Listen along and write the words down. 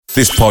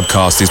This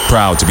podcast is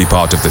proud to be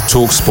part of the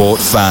TalkSport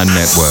Fan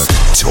Network.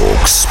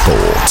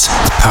 TalkSport.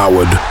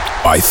 Powered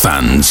by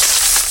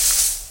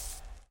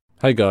fans.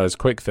 Hey guys,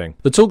 quick thing.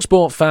 The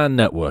TalkSport Fan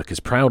Network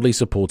is proudly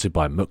supported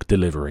by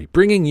McDelivery,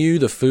 bringing you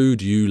the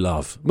food you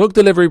love.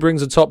 McDelivery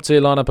brings a top-tier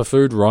lineup of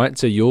food right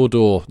to your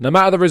door. No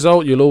matter the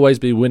result, you'll always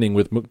be winning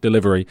with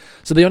McDelivery.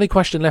 So the only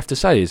question left to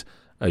say is,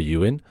 are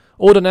you in?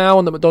 Order now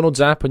on the McDonald's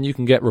app and you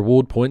can get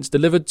reward points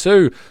delivered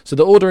too. So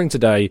the ordering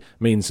today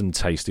means some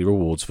tasty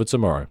rewards for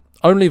tomorrow.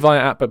 Only via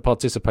app at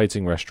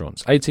participating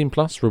restaurants. 18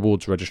 plus,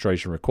 rewards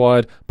registration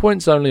required.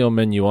 Points only on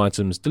menu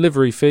items.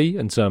 Delivery fee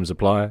and terms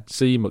apply.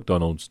 See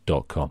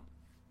mcdonalds.com.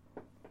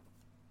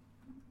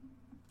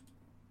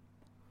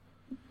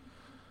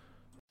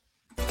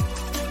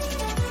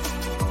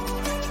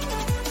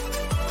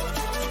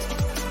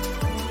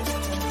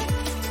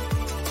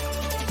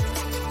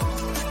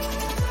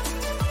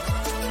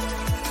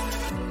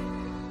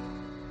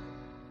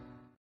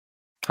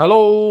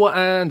 Hello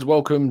and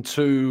welcome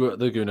to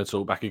the Gooner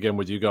Talk, back again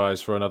with you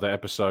guys for another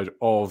episode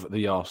of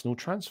the Arsenal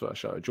Transfer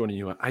Show, joining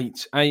you at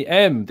 8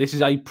 a.m. This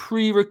is a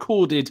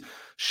pre-recorded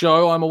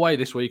show. I'm away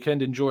this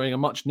weekend, enjoying a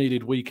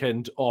much-needed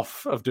weekend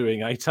off of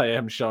doing 8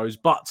 a.m. shows,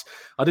 but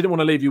I didn't want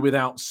to leave you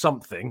without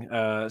something,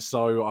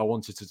 so I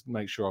wanted to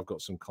make sure I've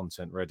got some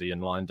content ready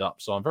and lined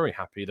up. So I'm very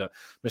happy that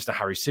Mr.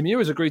 Harry Symeou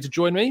has agreed to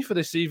join me for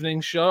this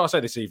evening's show. I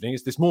say this evening,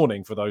 it's this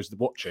morning for those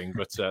watching,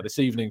 but this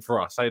evening for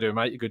us. How you doing,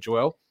 mate? You good,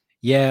 Joel?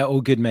 Yeah, all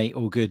good, mate.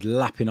 All good.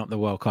 Lapping up the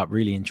World Cup.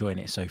 Really enjoying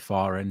it so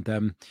far.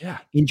 And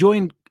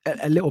enjoying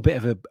a little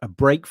bit of a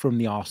break from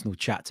the Arsenal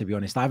chat, to be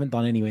honest. I haven't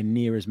done anywhere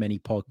near as many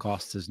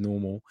podcasts as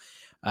normal.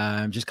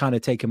 Just kind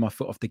of taking my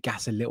foot off the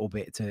gas a little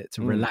bit to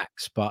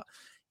relax. But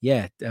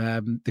yeah,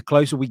 the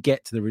closer we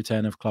get to the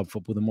return of club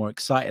football, the more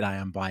excited I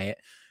am by it.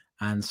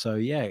 And so,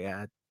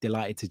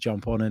 delighted to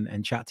jump on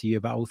and chat to you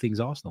about all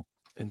things Arsenal.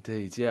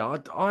 Indeed, yeah,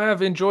 I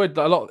have enjoyed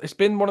that a lot. It's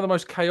been one of the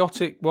most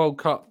chaotic World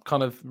Cup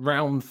kind of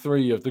round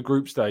 3 of the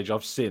group stage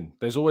I've seen.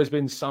 There's always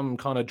been some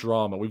kind of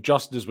drama. We've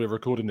just, as we're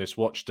recording this,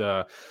 watched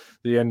the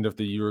end of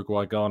the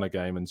Uruguay-Ghana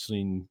game and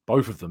seen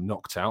both of them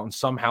knocked out, and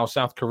somehow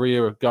South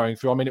Korea are going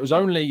through. I mean, it was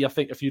only, I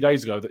think, a few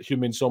days ago that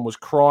Heung-min Son was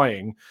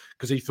crying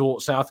because he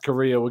thought South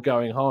Korea were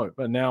going home,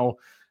 but now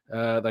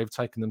they've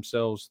taken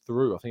themselves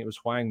through. I think it was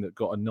Hwang that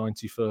got a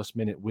 91st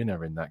minute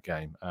winner in that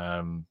game,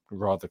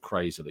 rather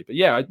crazily. But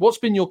yeah, what's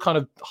been your kind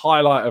of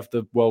highlight of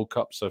the World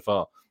Cup so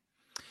far?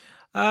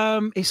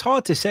 It's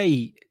hard to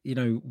say,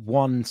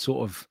 one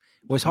sort of,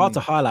 well, it's hard to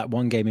highlight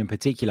one game in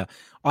particular.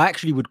 I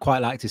actually would quite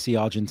like to see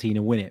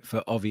Argentina win it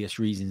for obvious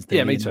reasons.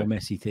 Yeah, me too.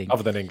 Messi thing.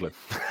 Other than England.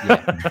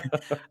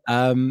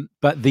 Yeah.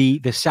 But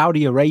the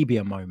Saudi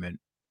Arabia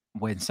moment,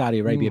 when Saudi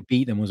Arabia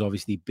beat them, was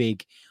obviously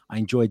big. I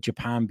enjoyed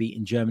Japan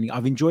beating Germany.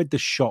 I've enjoyed the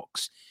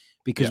shocks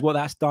because what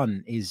that's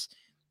done is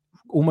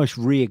almost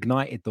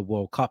reignited the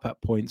World Cup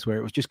at points where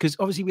it was just because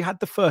obviously we had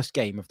the first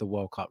game of the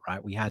World Cup,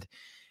 right? We had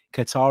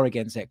Qatar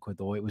against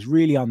Ecuador. It was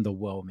really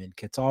underwhelming.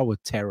 Qatar were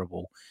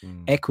terrible.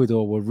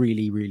 Ecuador were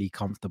really, really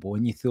comfortable.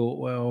 And you thought,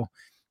 well,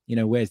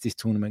 where's this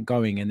tournament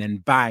going? And then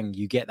bang,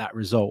 you get that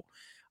result.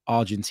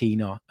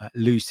 Argentina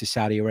lose to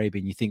Saudi Arabia,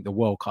 and you think the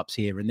World Cup's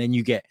here. And then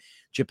you get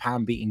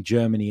Japan beating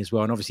Germany as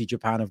well. And obviously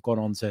Japan have gone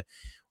on to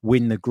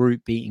win the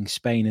group, beating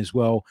Spain as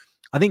well.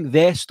 I think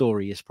their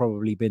story has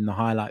probably been the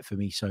highlight for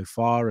me so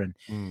far. And,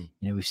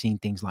 we've seen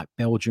things like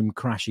Belgium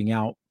crashing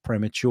out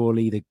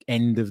prematurely, the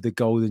end of the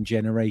golden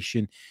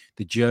generation,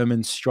 the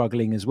Germans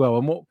struggling as well.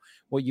 And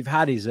what you've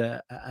had is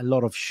a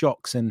lot of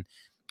shocks and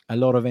a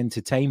lot of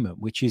entertainment,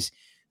 which is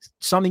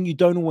something you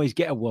don't always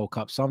get at World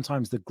Cup.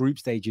 Sometimes the group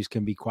stages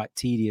can be quite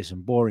tedious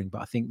and boring,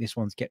 but I think this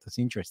one's kept us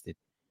interested.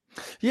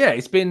 Yeah,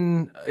 it's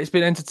been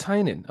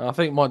entertaining. I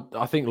think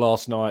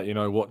last night,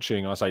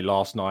 watching, I say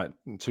last night,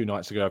 2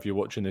 nights ago, if you're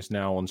watching this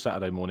now on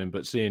Saturday morning,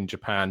 but seeing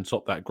Japan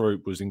top that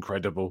group was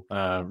incredible.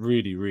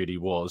 Really, really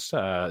was.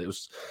 It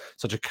was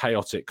such a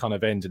chaotic kind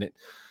of end, and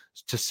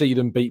to see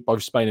them beat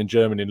both Spain and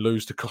Germany and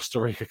lose to Costa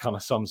Rica kind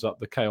of sums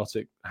up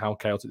how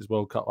chaotic this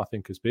World Cup I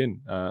think has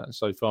been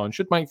so far, and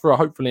should make for a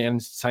hopefully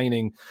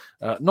entertaining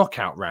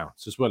knockout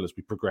rounds as well as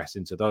we progress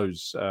into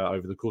those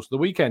over the course of the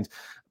weekend.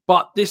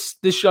 But this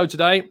show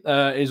today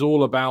is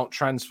all about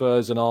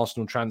transfers and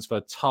Arsenal transfer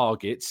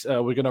targets.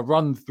 We're going to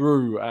run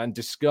through and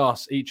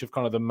discuss each of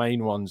kind of the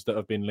main ones that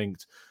have been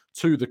linked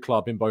to the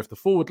club in both the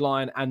forward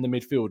line and the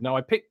midfield. Now,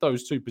 I picked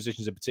those 2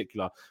 positions in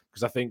particular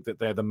because I think that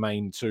they're the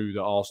main 2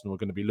 that Arsenal are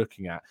going to be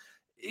looking at.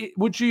 I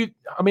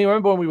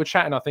remember when we were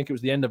chatting, I think it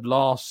was the end of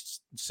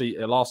last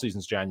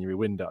season's January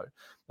window.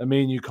 I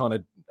mean, you kind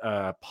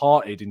of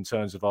parted in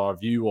terms of our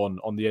view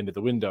on the end of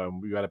the window, and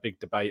we had a big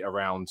debate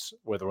around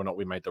whether or not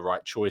we made the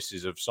right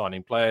choices of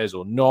signing players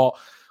or not.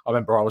 I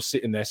remember I was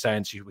sitting there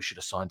saying to you, we should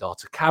have signed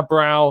Artur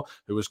Cabral,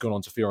 who has gone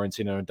on to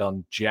Fiorentina and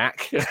done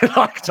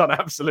done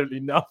absolutely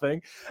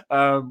nothing,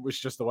 which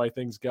is just the way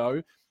things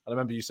go. I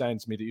remember you saying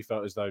to me that you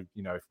felt as though,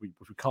 if we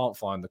can't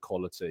find the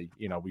quality,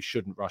 we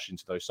shouldn't rush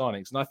into those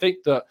signings. And I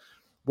think that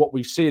what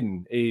we've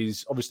seen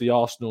is obviously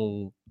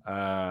Arsenal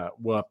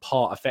were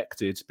part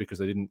affected because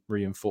they didn't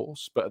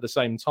reinforce. But at the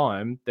same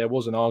time, there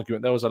was an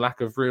argument, there was a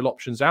lack of real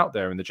options out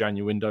there in the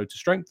January window to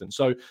strengthen.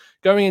 So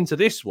going into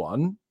this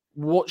one,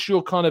 what's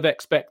your kind of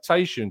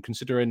expectation,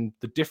 considering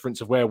the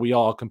difference of where we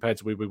are compared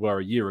to where we were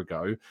a year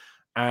ago?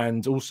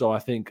 And also, I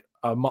think,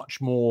 a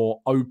much more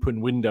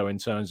open window in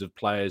terms of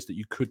players that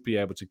you could be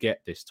able to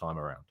get this time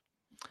around.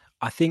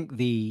 I think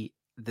the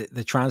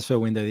transfer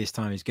window this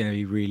time is going to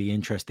be really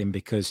interesting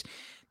because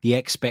the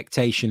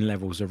expectation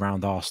levels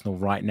around Arsenal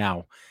right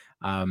now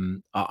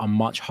are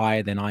much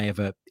higher than I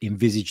ever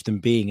envisaged them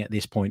being at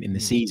this point in the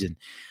season.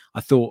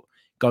 I thought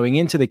going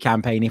into the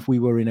campaign, if we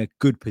were in a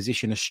good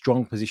position, a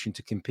strong position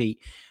to compete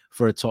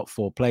for a top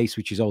 4 place,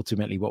 which is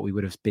ultimately what we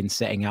would have been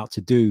setting out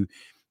to do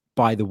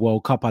by the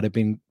World Cup, I'd have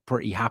been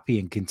pretty happy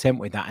and content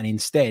with that. And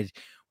instead,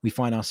 we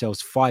find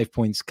ourselves 5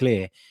 points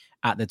clear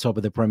at the top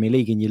of the Premier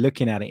League. And you're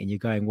looking at it and you're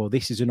going, well,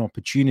 this is an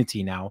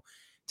opportunity now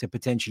to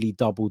potentially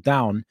double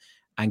down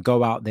and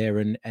go out there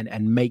and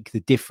make the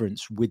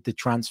difference with the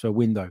transfer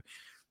window.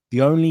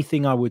 The only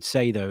thing I would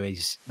say, though,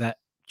 is that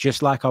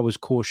just like I was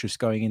cautious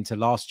going into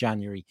last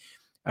January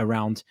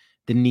around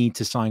the need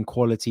to sign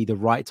quality, the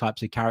right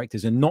types of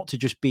characters, and not to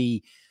just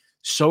be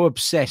so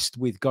obsessed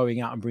with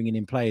going out and bringing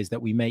in players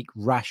that we make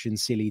rash and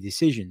silly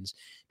decisions,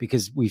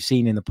 because we've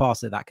seen in the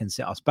past that can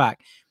set us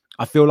back.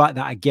 I feel like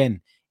that again,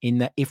 in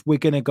that if we're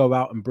going to go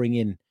out and bring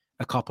in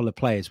a couple of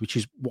players, which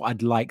is what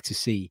I'd like to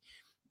see,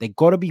 they've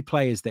got to be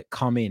players that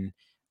come in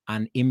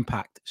and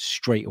impact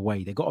straight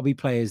away. They've got to be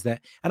players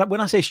that, and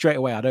when I say straight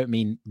away, I don't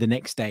mean the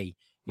next day.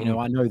 You know,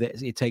 I know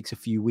that it takes a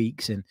few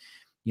weeks and,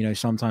 you know,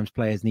 sometimes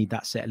players need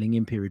that settling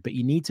in period, but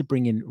you need to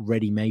bring in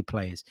ready-made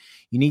players.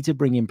 You need to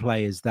bring in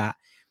players that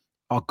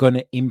are going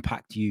to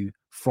impact you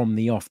from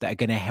the off, that are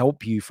going to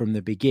help you from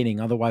the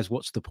beginning. Otherwise,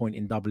 what's the point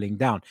in doubling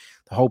down?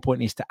 The whole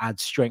point is to add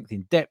strength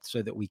in depth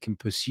so that we can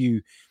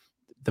pursue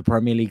the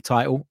Premier League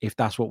title, if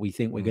that's what we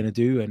think we're going to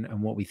do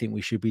and what we think we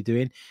should be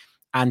doing,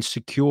 and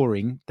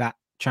securing that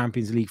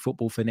Champions League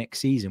football for next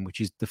season, which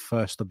is the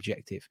first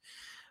objective.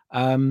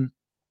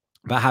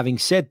 But having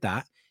said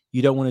that,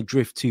 you don't want to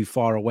drift too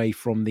far away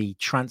from the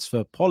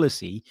transfer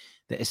policy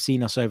that has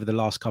seen us over the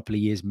last couple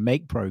of years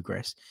make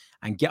progress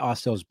and get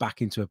ourselves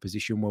back into a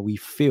position where we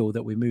feel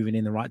that we're moving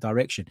in the right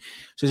direction.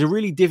 So it's a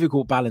really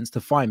difficult balance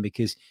to find,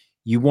 because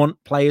you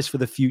want players for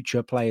the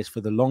future, players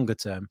for the longer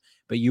term,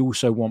 but you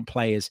also want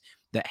players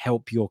that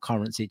help your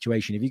current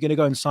situation. If you're going to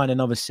go and sign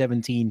another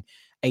 17,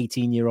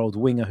 18-year-old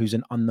winger who's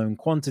an unknown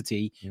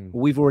quantity,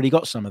 well, we've already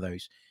got some of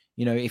those.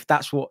 You know, if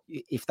that's what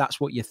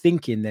you're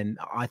thinking, then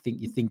I think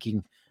you're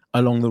thinking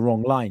along the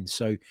wrong lines.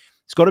 So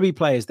it's got to be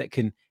players that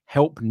can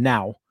help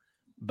now,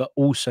 but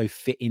also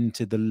fit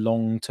into the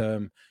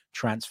long-term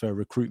transfer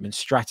recruitment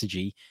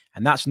strategy.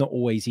 And that's not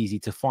always easy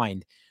to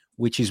find,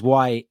 which is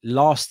why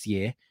last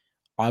year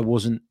I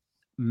wasn't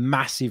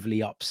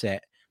massively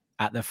upset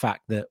at the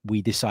fact that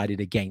we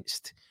decided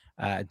against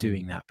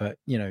doing that. But,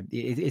 you know,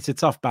 it's a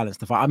tough balance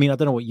to find. I mean, I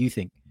don't know what you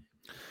think.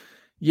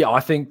 Yeah, I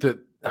think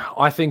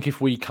if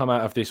we come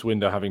out of this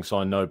window having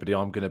signed nobody,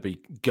 I'm going to be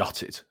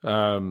gutted,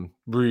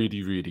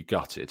 really, really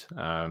gutted,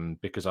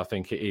 because I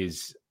think it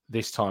is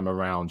this time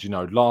around. You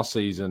know, last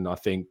season, I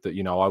think that,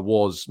 you know, I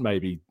was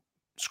maybe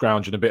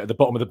scrounging a bit at the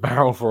bottom of the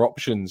barrel for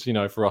options, you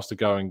know, for us to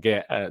go and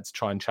get to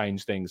try and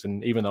change things.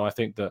 And even though I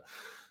think that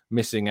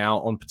missing out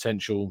on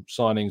potential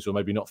signings or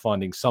maybe not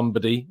finding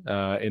somebody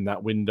in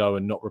that window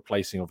and not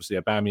replacing, obviously,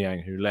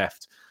 Aubameyang, who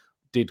left,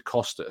 did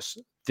cost us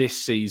this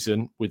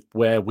season with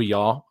where we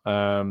are,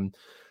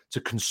 to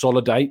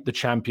consolidate the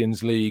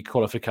Champions League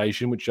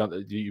qualification, which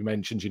you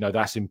mentioned, you know,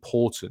 that's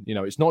important. You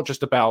know, it's not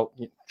just about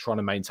trying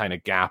to maintain a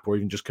gap or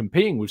even just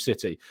competing with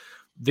City.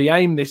 The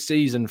aim this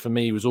season for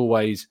me was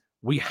always,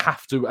 we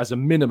have to, as a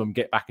minimum,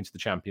 get back into the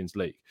Champions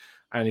League.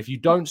 And if you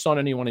don't sign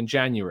anyone in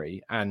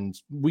January and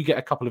we get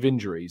a couple of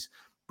injuries,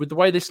 with the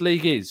way this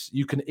league is,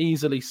 you can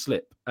easily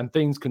slip, and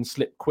things can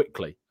slip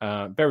quickly,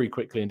 very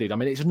quickly indeed. I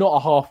mean, it's not a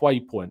halfway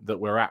point that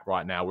we're at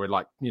right now. We're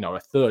like, you know,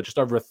 just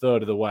over a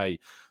third of the way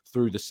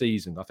through the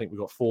season. I think we've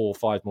got 4 or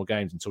 5 more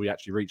games until we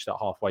actually reach that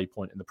halfway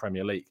point in the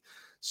Premier League.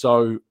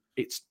 So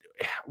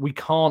we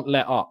can't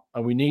let up,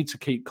 and we need to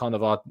keep kind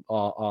of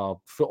our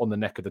foot on the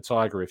neck of the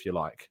tiger, if you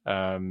like,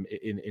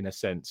 in a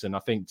sense. And I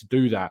think to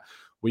do that,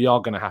 we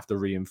are going to have to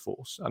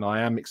reinforce. And I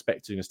am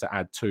expecting us to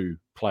add 2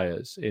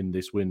 players in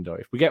this window.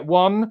 If we get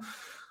one,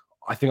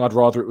 I think I'd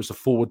rather it was a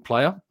forward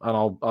player.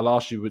 And I'll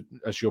ask you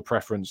as your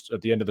preference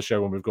at the end of the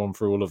show when we've gone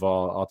through all of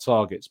our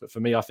targets. But for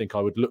me, I think I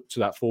would look to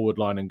that forward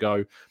line and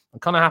go, I'm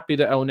kind of happy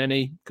that El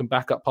Neni can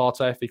back up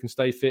Partey if he can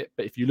stay fit.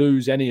 But if you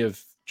lose any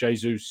of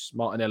Jesus,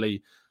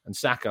 Martinelli and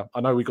Saka,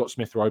 I know we got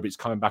Smith Rowe, but it's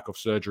coming back off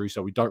surgery,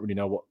 so we don't really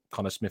know what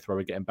kind of Smith Rowe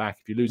we're getting back.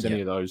 If you lose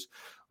any of those,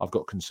 I've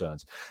got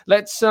concerns.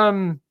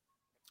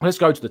 Let's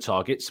go to the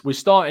targets. We're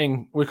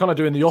kind of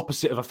doing the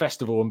opposite of a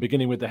festival and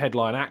beginning with the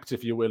headline act,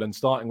 if you will, and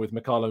starting with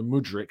Mykhailo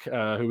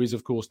Mudryk, who is,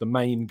 of course, the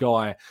main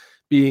guy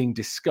being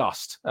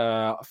discussed.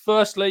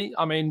 Firstly,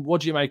 I mean, what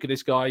do you make of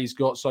this guy? He's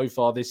got so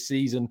far this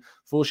season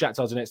for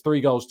Shakhtar Donetsk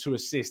 3 goals, 2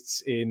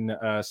 assists in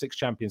 6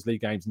 Champions League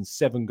games, and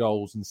 7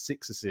 goals and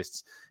 6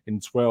 assists in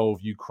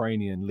 12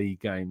 Ukrainian league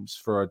games.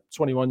 For a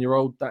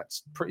 21-year-old,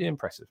 that's pretty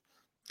impressive.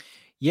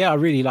 Yeah, I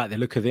really like the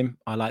look of him.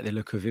 I like the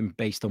look of him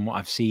based on what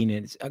I've seen.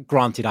 And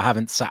granted, I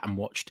haven't sat and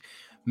watched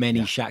many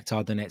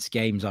Shakhtar Donetsk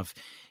games. I've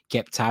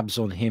kept tabs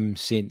on him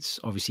since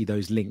obviously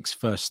those links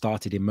first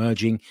started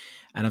emerging.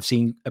 And I've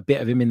seen a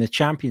bit of him in the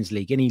Champions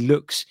League. And he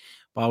looks,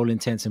 by all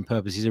intents and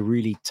purposes, a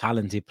really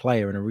talented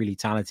player and a really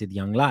talented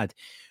young lad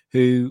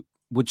who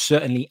would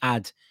certainly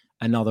add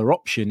another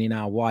option in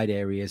our wide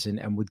areas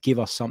and would give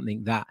us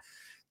something that,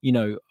 you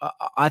know,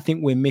 I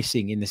think we're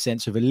missing in the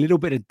sense of a little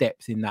bit of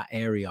depth in that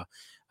area.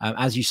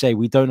 As you say,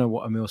 we don't know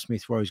what Emil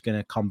Smith-Rowe is going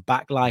to come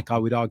back like. I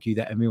would argue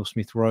that Emil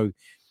Smith-Rowe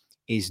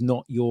is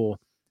not your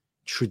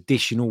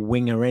traditional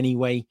winger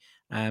anyway.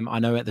 I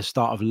know at the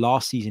start of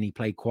last season, he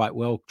played quite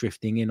well,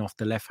 drifting in off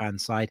the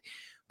left-hand side.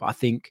 But I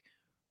think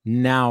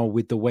now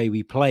with the way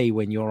we play,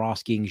 when you're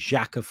asking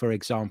Xhaka, for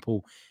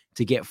example,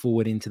 to get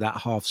forward into that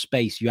half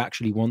space, you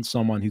actually want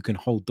someone who can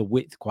hold the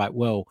width quite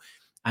well.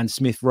 And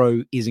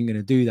Smith-Rowe isn't going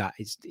to do that.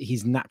 It's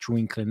his natural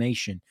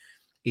inclination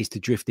is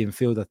to drift in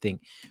field, I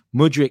think.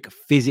 Mudryk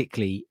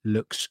physically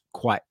looks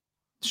quite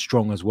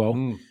strong as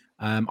well.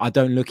 I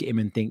don't look at him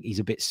and think he's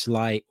a bit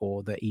slight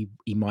or that he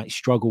might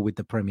struggle with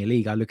the Premier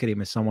League. I look at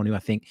him as someone who I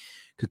think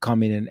could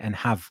come in and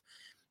have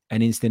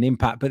an instant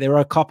impact. But there are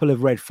a couple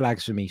of red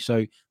flags for me.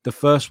 So the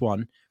first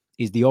one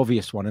is the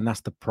obvious one, and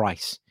that's the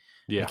price.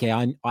 Yeah. Okay,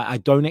 I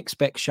don't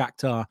expect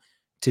Shakhtar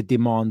to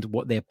demand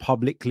what they're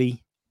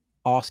publicly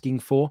asking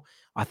for.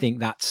 I think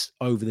that's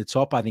over the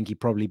top. I think he'd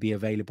probably be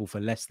available for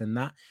less than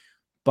that.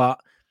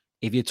 But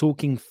if you're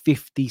talking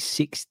 50,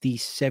 60,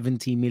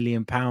 70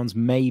 million pounds,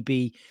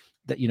 maybe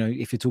that, you know,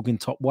 if you're talking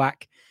top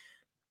whack,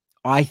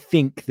 I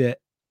think that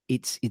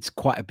it's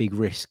quite a big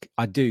risk.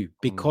 I do,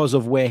 because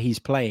of where he's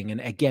playing.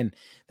 And again,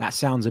 that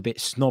sounds a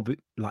bit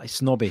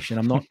snobbish, and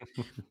I'm not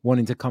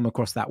wanting to come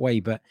across that way,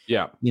 but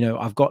yeah, you know,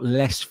 I've got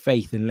less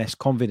faith and less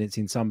confidence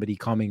in somebody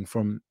coming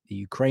from the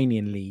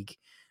Ukrainian league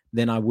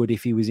than I would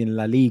if he was in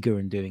La Liga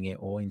and doing it,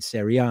 or in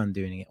Serie A and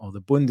doing it, or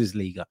the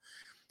Bundesliga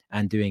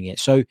and doing it.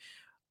 So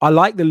I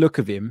like the look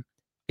of him.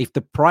 If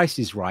the price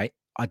is right,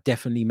 I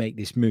definitely make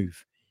this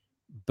move.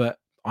 But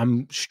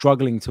I'm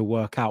struggling to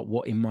work out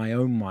what in my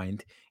own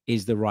mind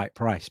is the right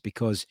price,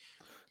 because,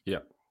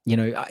 you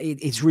know,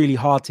 it's really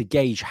hard to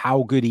gauge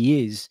how good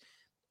he is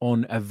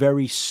on a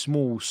very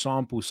small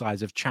sample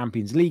size of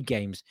Champions League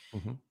games,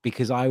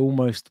 because I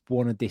almost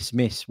want to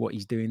dismiss what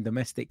he's doing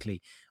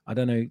domestically. I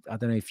don't know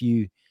if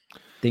you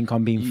think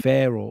I'm being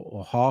fair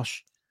or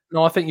harsh.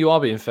 No, I think you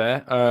are being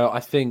fair. I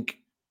think,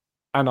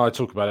 and I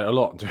talk about it a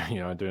lot,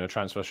 you know, doing a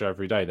transfer show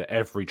every day, that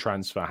every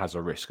transfer has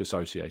a risk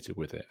associated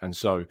with it. And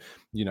so,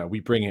 you know, we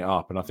bring it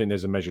up, and I think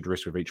there's a measured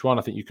risk with each one.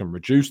 I think you can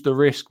reduce the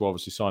risk. We're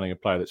obviously signing a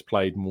player that's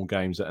played more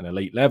games at an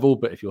elite level,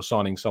 but if you're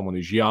signing someone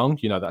who's young,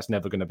 you know, that's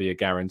never going to be a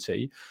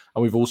guarantee.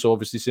 And we've also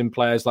obviously seen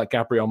players like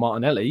Gabriel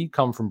Martinelli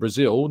come from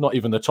Brazil, not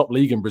even the top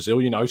league in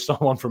Brazil, you know,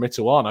 someone from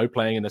Ituano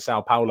playing in the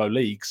Sao Paulo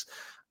leagues,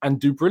 and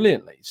do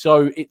brilliantly.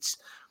 So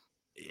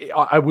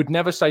I would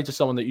never say to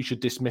someone that you should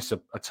dismiss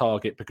a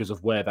target because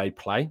of where they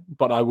play,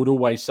 but I would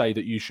always say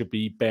that you should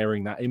be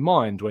bearing that in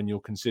mind when you're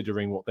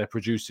considering what they're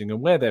producing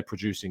and where they're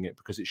producing it,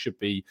 because it should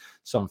be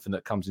something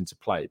that comes into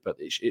play. But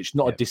it's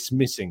not a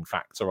dismissing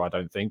factor, I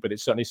don't think, but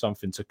it's certainly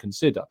something to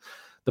consider.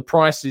 The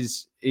price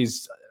is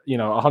you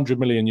know, 100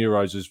 million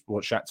euros is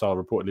what Shakhtar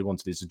reportedly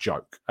wanted, is a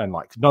joke, and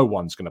like no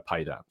one's going to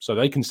pay that. So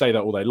they can say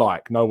that all they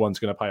like. No one's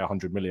going to pay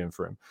 100 million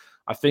for him.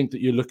 I think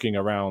that you're looking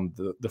around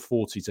the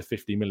 40 to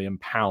 50 million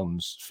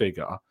pounds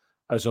figure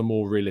as a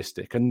more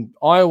realistic. And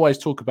I always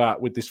talk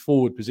about, with this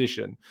forward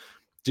position,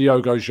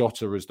 Diogo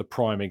Jota is the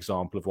prime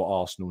example of what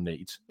Arsenal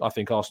need. I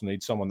think Arsenal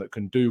need someone that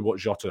can do what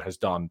Jota has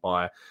done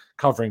by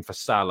covering for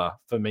Salah,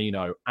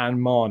 Firmino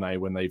and Mane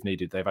when they've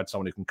needed. They've had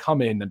someone who can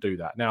come in and do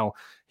that. Now,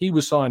 he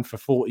was signed for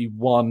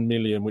 41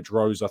 million, which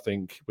rose, I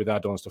think, with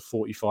add-ons to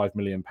 45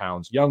 million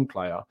pounds, young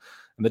player.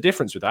 And the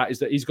difference with that is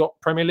that he's got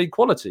Premier League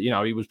quality. You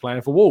know, he was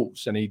playing for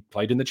Wolves and he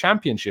played in the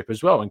Championship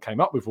as well and came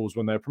up with Wolves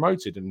when they were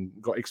promoted and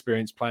got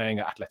experience playing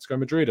at Atletico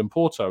Madrid and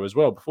Porto as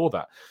well before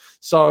that.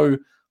 So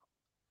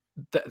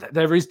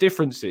there is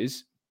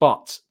differences,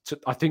 but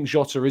I think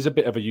Jota is a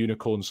bit of a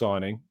unicorn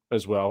signing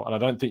as well. And I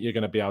don't think you're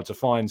going to be able to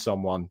find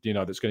someone, you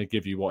know, that's going to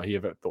give you what he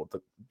ever thought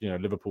that, you know,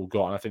 Liverpool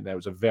got. And I think that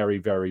was a very,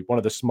 very, one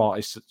of the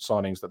smartest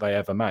signings that they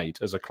ever made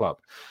as a club.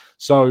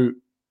 So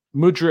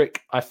Mudryk,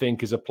 I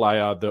think, is a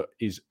player that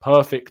is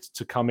perfect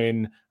to come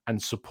in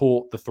and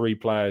support the 3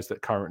 players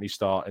that currently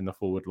start in the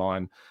forward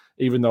line.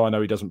 Even though I know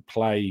he doesn't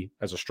play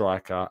as a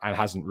striker and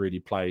hasn't really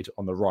played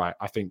on the right,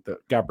 I think that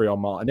Gabriel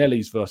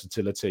Martinelli's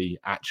versatility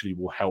actually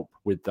will help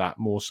with that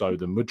more so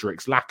than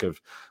Mudryk's lack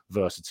of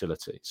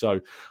versatility. So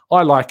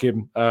I like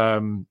him.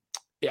 Out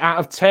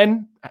of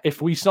 10,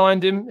 if we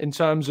signed him in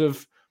terms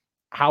of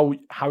how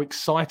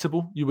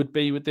excitable you would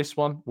be with this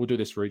one. We'll do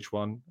this for each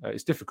one.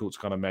 It's difficult to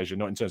kind of measure,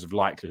 not in terms of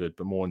likelihood,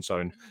 but more in so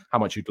in how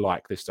much you'd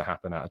like this to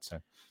happen out of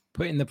 10.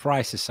 Putting the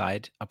price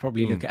aside, I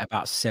probably look at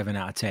about 7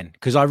 out of 10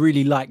 because I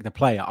really like the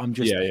player.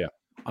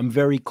 I'm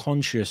very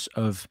conscious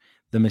of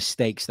the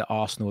mistakes that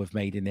Arsenal have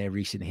made in their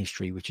recent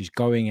history, which is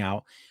going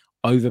out,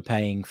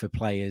 overpaying for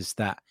players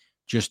that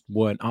just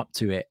weren't up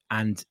to it,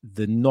 and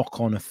the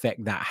knock-on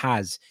effect that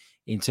has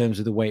in terms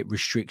of the way it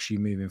restricts you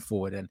moving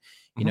forward. And,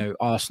 you know,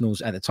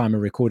 Arsenal's, at the time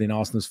of recording,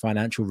 Arsenal's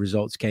financial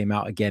results came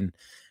out again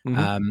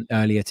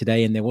earlier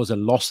today, and there was a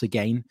loss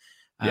again,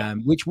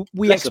 which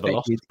we less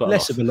expected.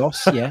 Less of a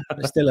loss, yeah,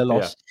 but still a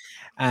loss.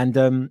 And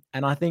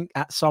I think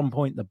at some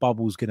point the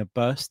bubble's going to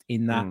burst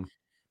in that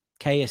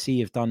KSE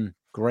have done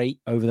great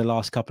over the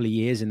last couple of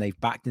years, and they've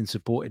backed and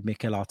supported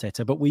Mikel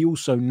Arteta, but we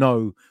also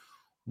know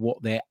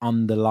what their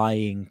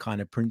underlying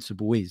kind of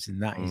principle is,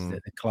 and that is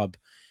that the club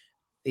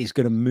is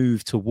going to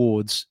move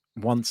towards,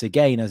 once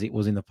again, as it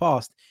was in the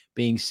past,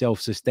 being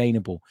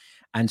self-sustainable.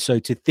 And so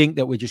to think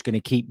that we're just going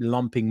to keep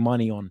lumping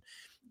money on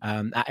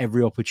at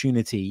every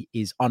opportunity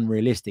is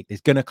unrealistic.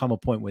 There's going to come a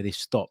point where this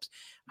stops,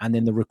 and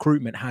then the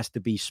recruitment has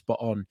to be spot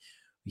on.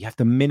 You have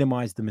to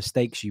minimize the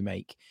mistakes you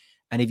make.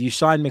 And if you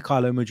sign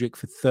Mykhailo Mudryk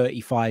for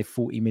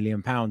 35-40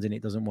 million pounds and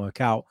it doesn't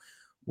work out,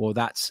 well,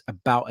 that's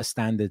about a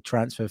standard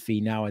transfer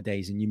fee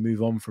nowadays, and you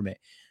move on from it.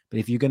 But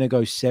if you're going to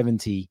go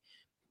 70+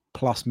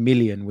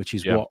 million, which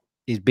is what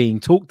is being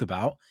talked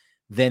about,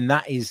 then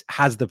that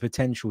has the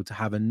potential to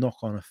have a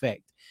knock-on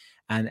effect.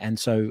 And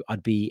so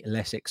I'd be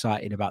less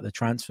excited about the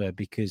transfer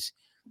because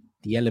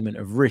the element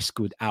of risk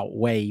would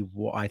outweigh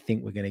what I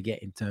think we're going to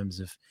get in terms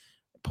of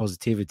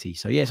positivity.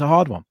 So yeah, it's a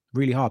hard one,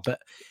 really hard. But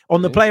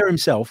on the player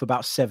himself,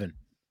 about 7.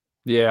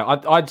 Yeah,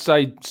 I'd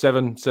say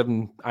 7,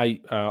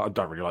 8. I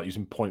don't really like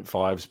using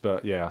 0.5s,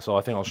 but yeah, so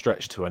I think I'll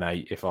stretch to an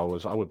 8 if I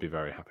would be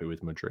very happy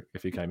with Mudryk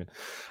if he came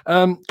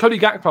in. Cody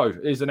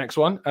Gakpo is the next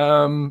one.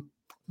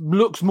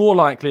 Looks more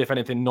likely, if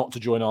anything, not to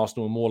join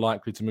Arsenal, and more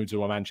likely to move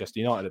to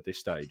Manchester United at this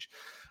stage.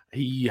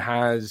 He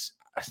has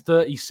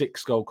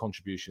 36 goal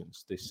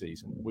contributions this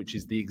season, which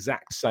is the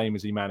exact same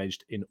as he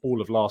managed in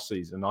all of last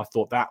season. I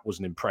thought that was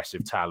an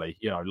impressive tally,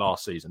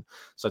 last season.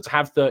 So to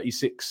have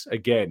 36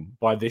 again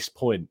by this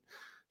point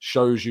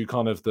shows you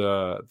kind of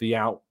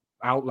the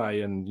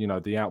outlay and,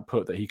 the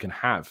output that he can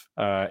have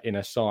in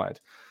a side.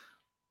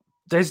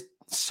 There's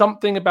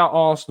something about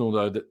Arsenal,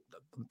 though,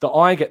 that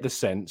I get the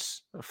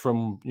sense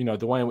from,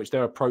 the way in which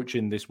they're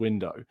approaching this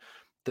window,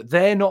 that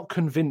they're not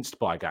convinced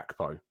by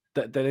Gakpo.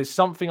 That there's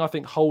something, I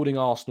think, holding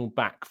Arsenal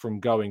back from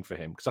going for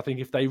him. Because I think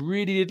if they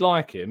really did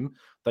like him,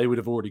 they would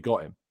have already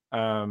got him.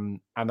 And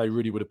they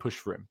really would have pushed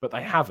for him. But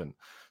they haven't.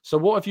 So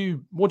what do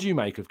you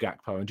make of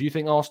Gakpo? And do you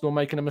think Arsenal are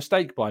making a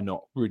mistake by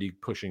not really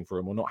pushing for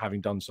him or not having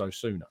done so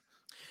sooner?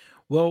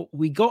 Well,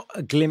 we got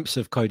a glimpse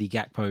of Cody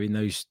Gakpo in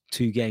those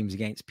 2 games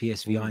against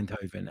PSV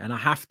Eindhoven. And I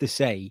have to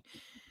say,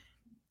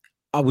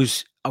 I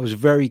was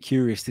very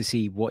curious to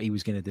see what he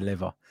was going to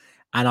deliver.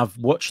 And I've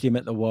watched him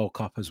at the World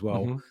Cup as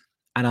well.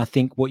 And I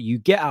think what you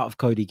get out of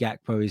Cody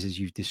Gakpo is, as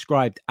you've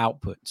described,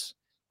 outputs,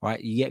 right?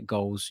 You get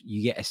goals,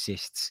 you get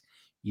assists,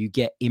 you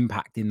get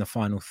impact in the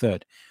final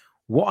third.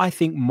 What I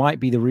think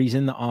might be the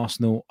reason that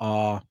Arsenal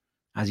are,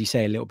 as you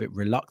say, a little bit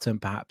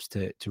reluctant perhaps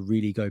to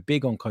really go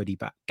big on Cody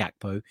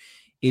Gakpo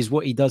is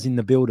what he does in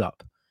the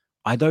build-up.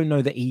 I don't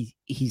know that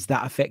he's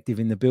that effective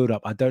in the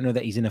build-up. I don't know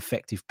that he's an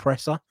effective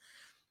presser.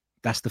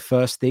 That's the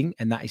first thing.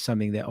 And that is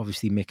something that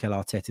obviously Mikel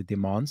Arteta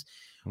demands.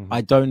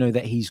 I don't know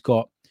that he's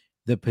got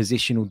the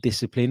positional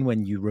discipline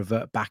when you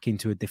revert back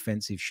into a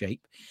defensive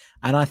shape.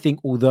 And I think,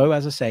 although,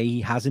 as I say,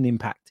 he has an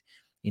impact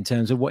in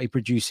terms of what he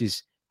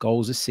produces,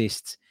 goals,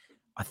 assists,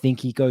 I think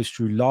he goes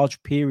through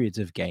large periods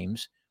of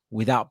games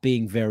without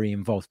being very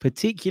involved,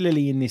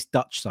 particularly in this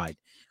Dutch side,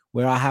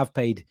 where I have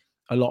paid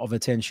a lot of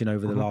attention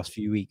over the last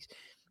few weeks.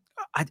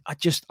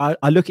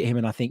 I look at him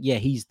and I think, yeah,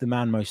 he's the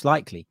man most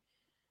likely.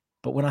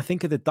 But when I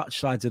think of the Dutch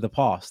sides of the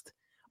past,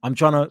 I'm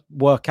trying to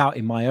work out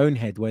in my own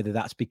head whether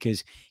that's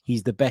because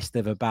he's the best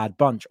of a bad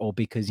bunch or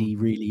because he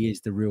really is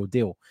the real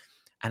deal.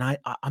 And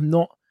I'm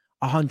not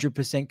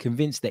 100%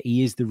 convinced that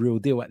he is the real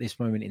deal at this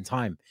moment in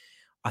time.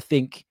 I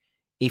think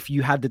if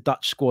you had the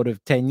Dutch squad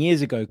of 10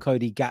 years ago,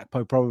 Cody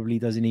Gakpo probably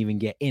doesn't even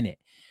get in it.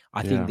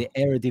 I think the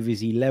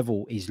Eredivisie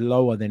level is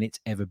lower than it's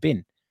ever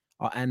been.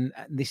 And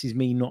this is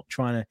me not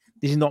trying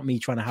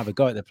to have a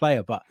go at the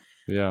player, but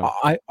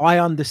I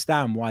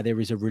understand why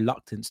there is a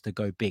reluctance to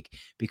go big,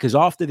 because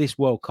after this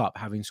World Cup,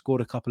 having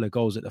scored a couple of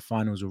goals at the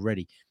finals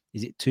already,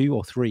 is it 2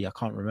 or 3? I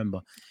can't remember.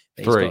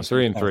 3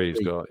 and 3 he's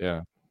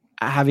got,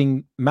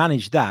 Having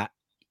managed that,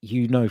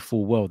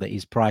 full well that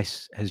his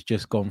price has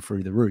just gone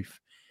through the roof.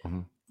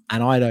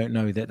 And I don't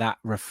know that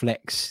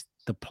reflects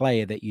the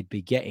player that you'd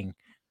be getting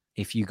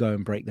if you go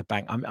and break the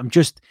bank. I'm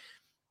just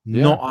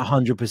not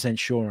 100%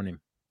 sure on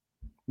him.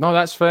 No,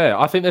 that's fair.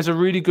 I think there's a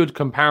really good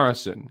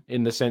comparison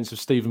in the sense of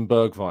Steven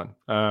Bergwijn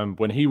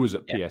when he was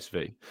at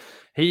PSV.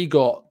 He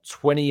got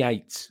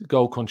 28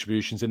 goal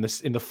contributions in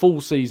the full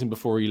season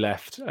before he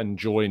left and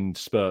joined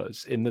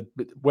Spurs.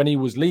 When he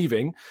was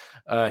leaving,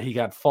 he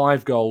had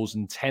 5 goals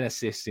and 10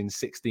 assists in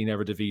 16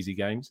 Eredivisie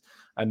games,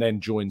 and then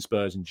joined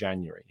Spurs in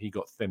January. He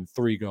got then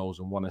 3 goals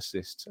and 1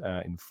 assist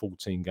in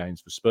 14 games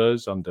for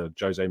Spurs under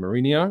Jose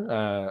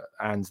Mourinho.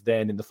 And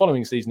then in the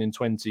following season in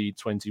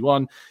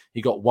 2021,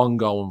 he got 1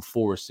 goal and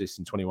 4 assists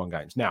in 21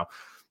 games. Now,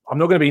 I'm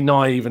not going to be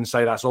naive and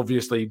say that's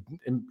obviously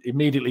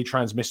immediately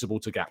transmissible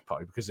to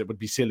Gakpo, because it would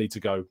be silly to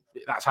go,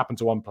 that's happened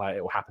to one player,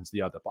 it will happen to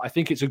the other. But I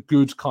think it's a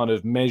good kind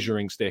of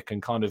measuring stick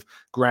and kind of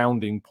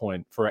grounding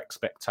point for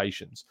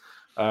expectations.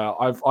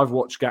 I've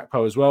watched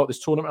Gakpo as well at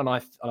this tournament,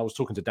 and I was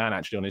talking to Dan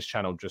actually on his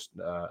channel just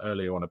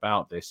earlier on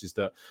about this, is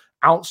that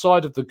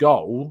outside of the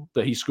goal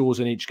that he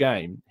scores in each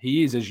game,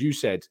 he is, as you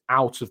said,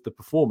 out of the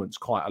performance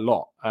quite a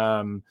lot.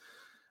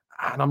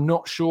 And I'm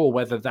not sure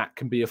whether that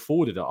can be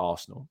afforded at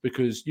Arsenal,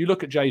 because you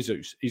look at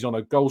Jesus, he's on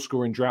a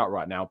goal-scoring drought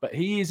right now, but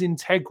he is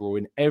integral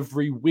in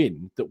every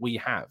win that we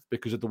have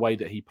because of the way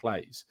that he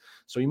plays.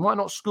 So he might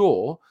not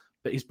score,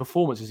 but his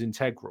performance is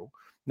integral.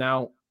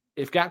 Now,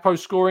 if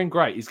Gakpo's scoring,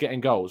 great, he's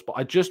getting goals. But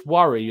I just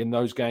worry in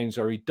those games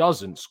where he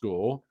doesn't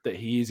score that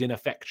he is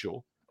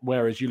ineffectual.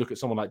 Whereas you look at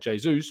someone like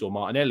Jesus or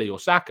Martinelli or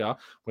Saka,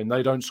 when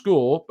they don't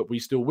score, but we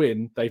still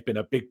win, they've been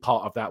a big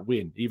part of that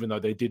win, even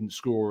though they didn't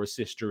score or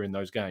assist during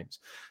those games.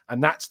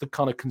 And that's the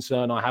kind of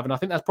concern I have. And I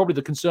think that's probably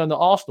the concern that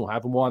Arsenal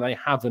have and why they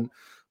haven't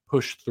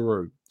pushed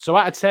through. So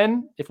out of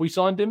 10, if we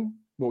signed him,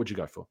 what would you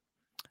go for?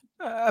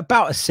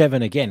 About a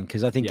 7 again,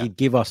 because I think he'd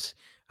give us,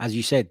 as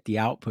you said, the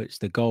outputs,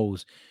 the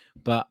goals.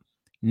 But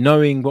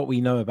knowing what we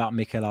know about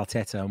Mikel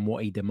Arteta and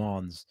what he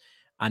demands,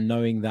 and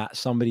knowing that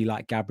somebody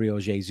like Gabriel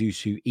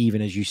Jesus, who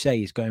even as you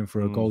say is going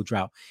for a goal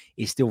drought,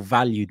 is still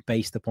valued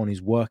based upon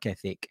his work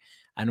ethic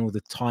and all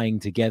the tying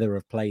together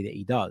of play that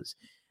he does,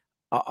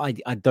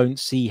 I don't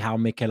see how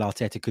Mikel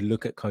Arteta could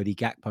look at Cody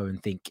Gakpo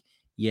and think,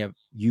 yeah,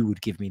 you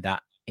would give me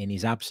that in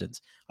his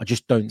absence. I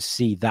just don't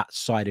see that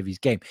side of his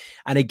game.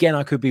 And again,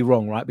 I could be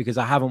wrong, right? Because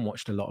I haven't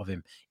watched a lot of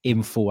him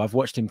in full. I've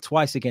watched him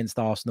twice against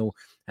Arsenal,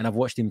 and I've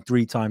watched him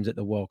 3 times at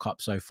the World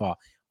Cup so far.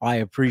 I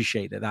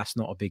appreciate that that's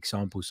not a big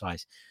sample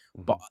size,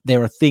 but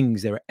there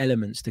are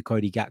elements to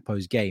Cody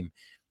Gakpo's game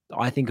that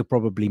I think are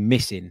probably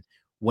missing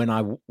when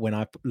I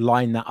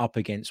line that up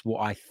against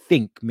what I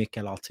think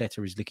Mikel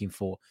Arteta is looking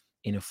for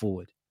in a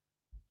forward.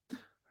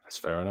 That's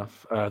fair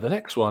enough. The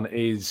next one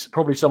is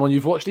probably someone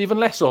you've watched even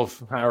less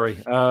of,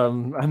 Harry,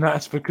 and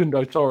that's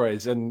Facundo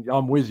Torres. And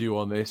I'm with you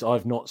on this.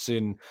 I've not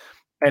seen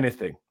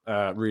anything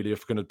really of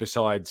Facundo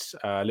besides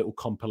little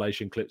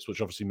compilation clips,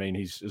 which obviously mean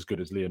he's as good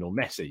as Lionel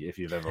Messi if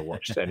you've ever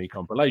watched any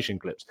compilation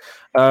clips.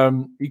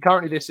 He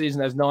currently this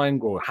season has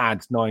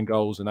had 9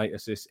 goals and 8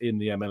 assists in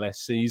the MLS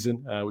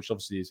season, which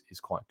obviously is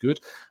quite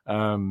good.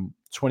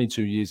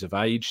 22 years of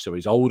age, so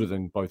he's older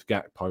than both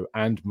Gakpo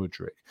and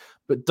Mudryk,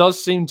 but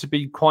does seem to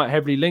be quite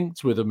heavily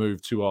linked with a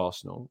move to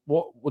Arsenal.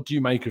 What do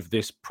you make of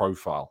this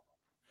profile?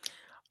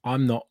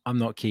 I'm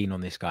not keen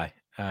on this guy.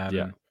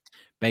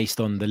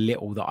 Based on the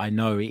little that I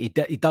know,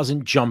 it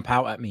doesn't jump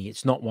out at me.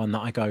 It's not one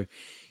that I go,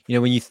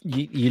 when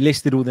you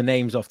listed all the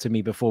names off to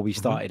me before we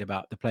started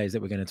about the players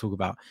that we're going to talk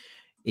about.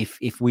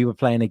 If we were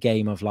playing a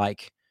game of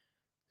like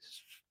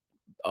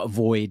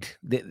Avoid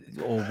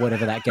or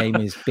whatever that game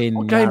is,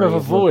 what game of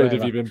Avoid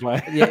have you been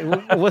playing?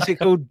 Yeah, what's it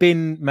called?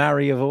 Bin,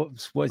 marry,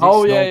 avoid. What is it?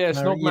 Oh,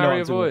 Snog,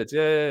 marry, avoid.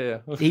 Yeah.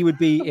 He would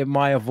be in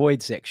my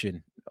avoid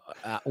section.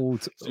 So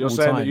you're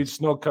saying that you'd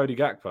snog Cody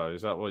Gakpo?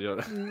 Is that what you're?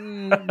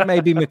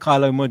 Maybe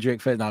Mykhailo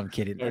Mudryk. No, I'm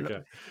kidding.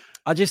 Okay.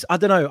 I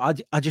don't know.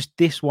 I just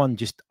this one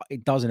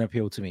it doesn't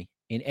appeal to me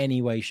in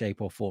any way,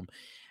 shape, or form.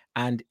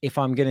 And if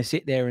I'm going to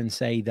sit there and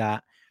say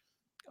that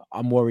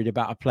I'm worried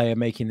about a player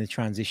making the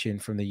transition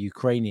from the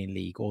Ukrainian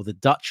league or the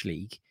Dutch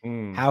league,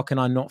 how can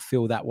I not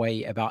feel that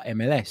way about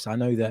MLS? I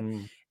know that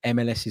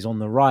MLS is on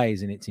the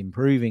rise and it's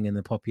improving, and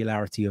the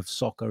popularity of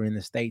soccer in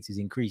the States is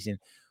increasing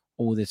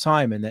all the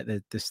time, and that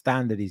the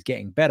standard is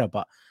getting better.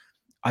 But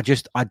I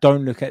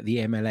don't look at the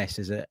MLS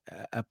as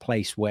a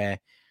place where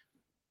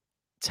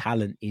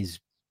talent is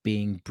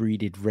being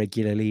breeded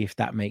regularly, if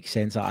that makes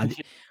sense.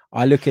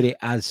 I look at it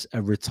as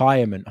a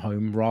retirement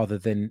home rather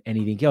than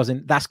anything else.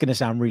 And that's going to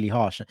sound really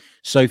harsh.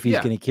 Sophie's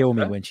going to kill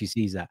me when she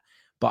sees that.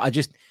 But I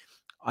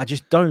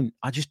just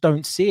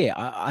don't see it.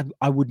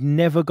 I would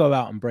never go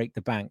out and break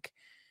the bank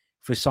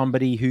for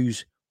somebody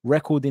whose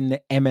record in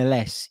the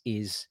MLS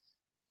is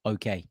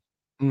okay.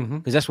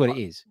 Because that's what it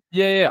is.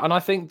 Yeah. And I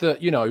think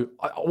that,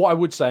 what I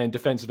would say in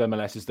defense of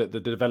MLS is that the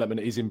development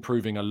is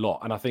improving a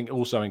lot. And I think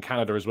also in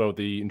Canada as well,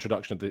 the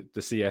introduction of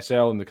the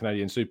CSL and the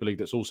Canadian Super League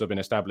that's also been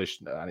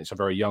established, and it's a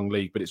very young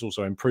league, but it's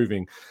also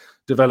improving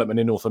development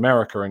in North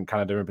America and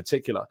Canada in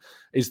particular,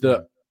 is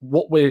that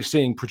what we're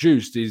seeing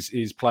produced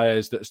is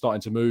players that are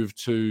starting to move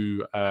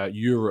to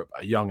Europe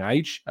at a young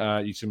age.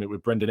 You see it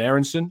with Brendan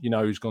Aronson,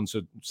 who's gone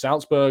to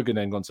Salzburg and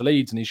then gone to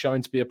Leeds, and he's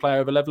showing to be a player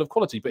of a level of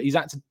quality, but he's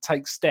had to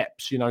take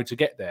steps, to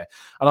get there.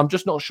 And I'm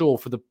just not sure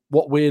for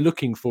what we're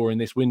looking for in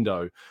this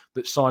window,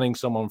 that signing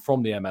someone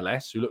from the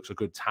MLS who looks a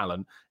good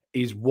talent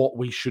is what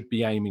we should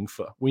be aiming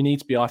for. We need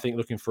to be, I think,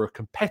 looking for a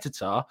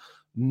competitor,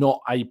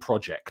 not a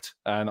project.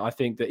 And I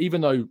think that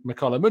even though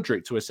Mykhailo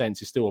Mudryk, to a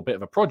sense, is still a bit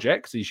of a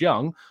project, 'cause he's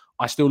young,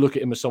 I still look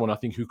at him as someone I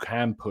think who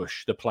can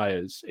push the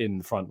players in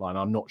the front line.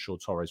 I'm not sure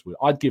Torres will.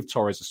 I'd give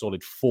Torres a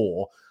solid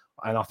 4,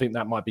 and I think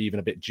that might be even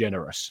a bit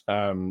generous.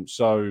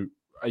 So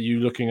are you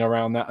looking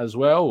around that as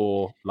well,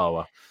 or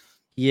lower?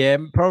 Yeah,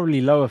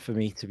 probably lower for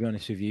me, to be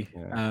honest with you.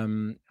 Yeah.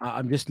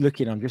 I'm just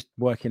looking, I'm just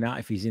working out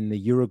if he's in the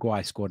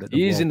Uruguay squad at the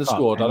He is World in the Cup.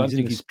 squad. I And don't he's in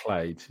think the he's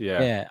played.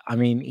 Yeah. Yeah, I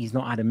mean, he's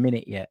not had a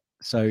minute yet.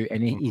 So,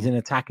 and he's an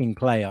attacking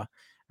player,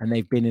 and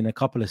they've been in a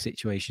couple of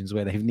situations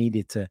where they've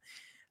needed to,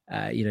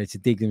 to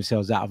dig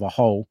themselves out of a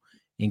hole,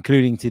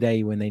 including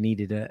today when they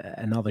needed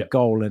another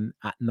goal, and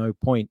at no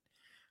point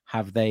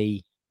have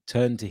they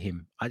turned to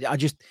him.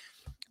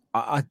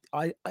 I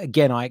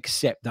again, I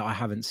accept that I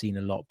haven't seen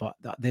a lot, but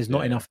there's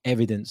not enough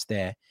evidence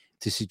there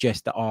to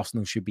suggest that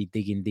Arsenal should be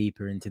digging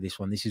deeper into this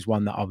one. This is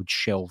one that I would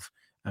shelve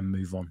and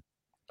move on.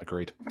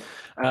 Agreed.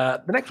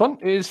 The next one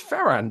is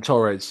Ferran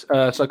Torres.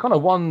 So kind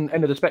of one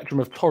end of the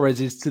spectrum of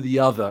Torres is to the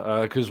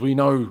other, because we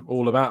know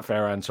all about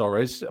Ferran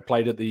Torres.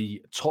 Played at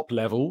the top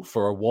level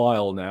for a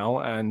while now,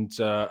 and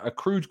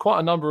accrued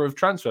quite a number of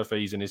transfer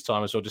fees in his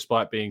time as well,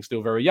 despite being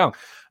still very young.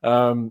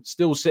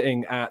 Still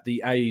sitting at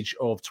the age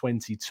of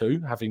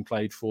 22, having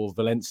played for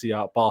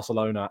Valencia,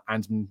 Barcelona,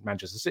 and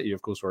Manchester City,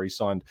 of course, where he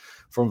signed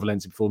from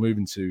Valencia before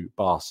moving to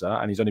Barca,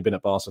 and he's only been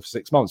at Barca for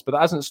 6 months. But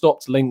that hasn't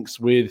stopped links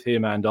with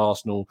him and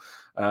Arsenal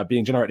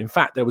being generated. In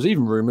fact, there was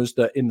even rumours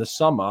that in the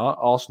summer,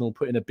 Arsenal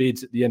put in a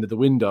bid at the end of the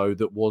window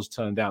that was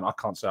turned down. I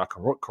can't say I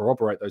can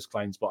corroborate those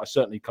claims, but I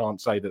certainly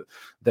can't say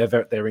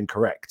that they're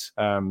incorrect,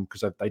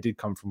 because they did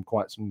come from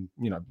quite some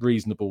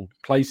reasonable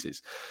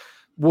places.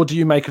 What do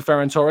you make of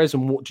Ferran Torres,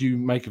 and what do you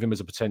make of him as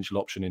a potential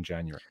option in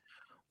January?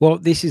 Well,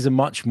 this is a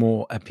much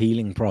more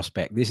appealing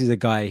prospect. This is a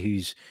guy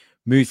who's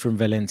moved from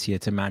Valencia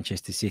to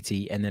Manchester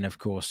City, and then, of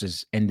course,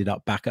 has ended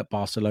up back at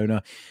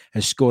Barcelona,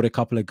 has scored a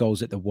couple of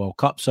goals at the World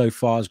Cup so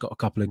far, has got a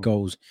couple of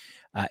goals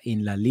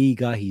in La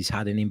Liga. He's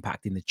had an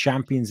impact in the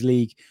Champions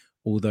League,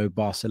 although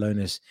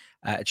Barcelona's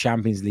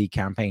Champions League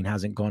campaign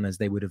hasn't gone as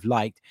they would have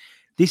liked.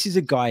 This is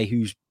a guy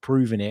who's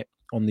proven it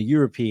on the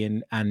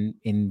European and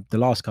in the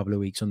last couple of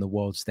weeks on the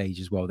world stage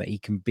as well, that he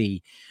can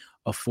be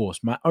a force.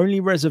 My only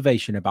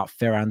reservation about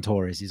Ferran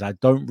Torres is I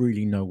don't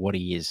really know what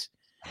he is.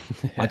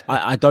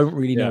 I don't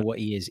really know what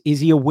he is.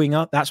 Is he a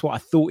winger? That's what I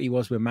thought he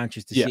was when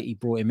Manchester City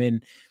brought him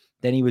in.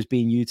 Then he was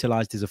being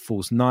utilized as a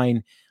false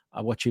 9.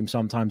 I watch him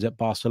sometimes at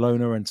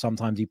Barcelona, and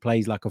sometimes he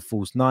plays like a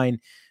false 9.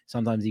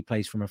 Sometimes he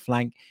plays from a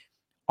flank.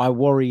 I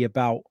worry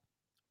about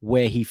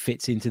where he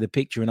fits into the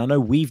picture. And I know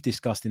we've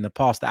discussed in the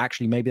past that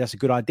actually maybe that's a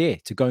good idea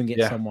to go and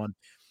get someone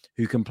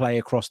who can play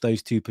across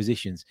those two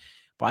positions.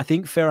 But I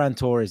think Ferran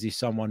Torres is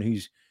someone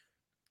who's,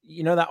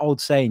 that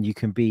old saying, you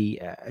can be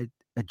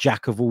a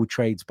jack of all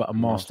trades, but a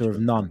master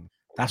of none.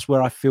 That's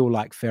where I feel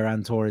like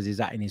Ferran Torres is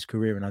at in his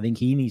career. And I think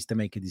he needs to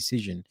make a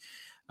decision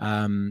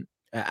and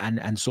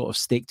sort of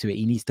stick to it.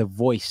 He needs to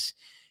voice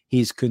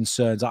his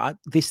concerns.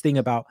 This thing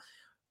about,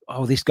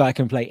 this guy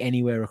can play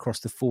anywhere across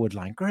the forward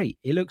line. Great.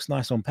 It looks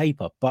nice on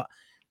paper, but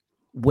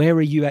where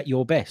are you at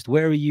your best?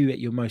 Where are you at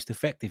your most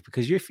effective?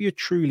 Because if you're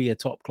truly a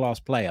top class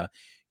player,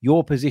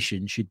 your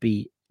position should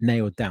be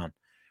nailed down,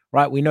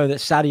 right? We know that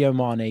Sadio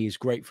Mane is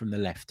great from the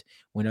left.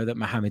 We know that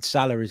Mohamed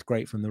Salah is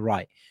great from the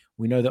right.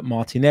 We know that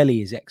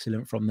Martinelli is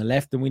excellent from the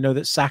left. And we know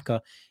that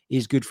Saka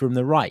is good from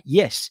the right.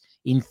 Yes,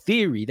 in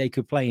theory, they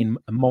could play in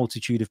a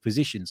multitude of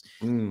positions.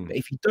 But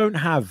if you don't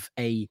have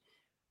a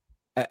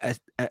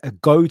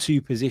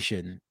go-to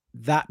position,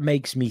 that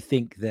makes me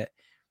think that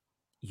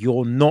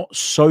you're not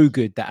so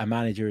good that a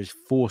manager is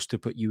forced to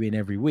put you in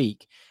every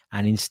week,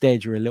 and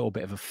instead you're a little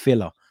bit of a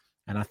filler.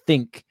 And I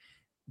think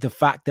the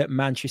fact that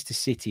Manchester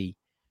City,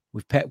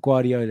 with Pep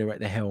Guardiola at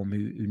the helm,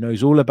 who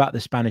knows all about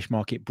the Spanish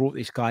market, brought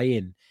this guy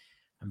in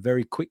and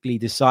very quickly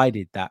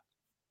decided that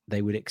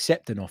they would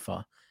accept an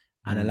offer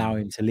and allow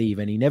him to leave,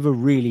 and he never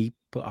really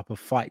put up a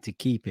fight to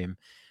keep him,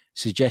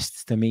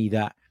 suggests to me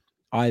that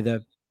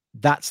either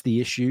that's the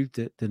issue,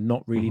 that they're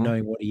not really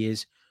knowing what he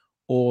is,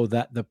 or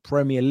that the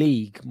Premier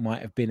League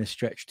might have been a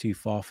stretch too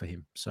far for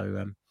him.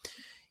 So,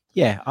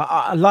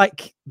 I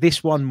like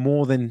this one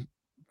more than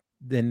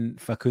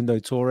Facundo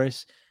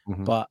Torres,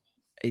 but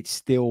it's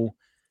still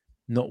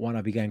not one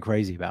I'd be going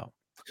crazy about.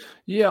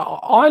 Yeah,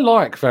 I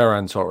like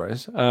Ferran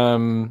Torres.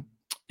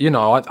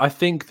 I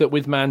think that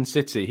with Man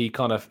City,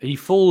 he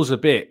falls a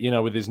bit,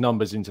 with his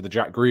numbers into the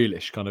Jack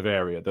Grealish kind of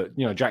area. That,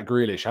 Jack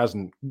Grealish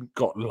hasn't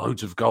got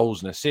loads of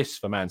goals and assists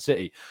for Man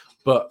City,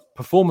 but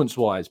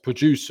performance-wise,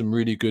 produced some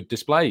really good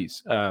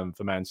displays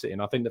for Man City.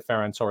 And I think that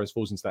Ferran Torres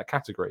falls into that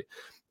category.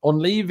 On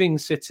leaving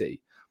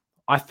City,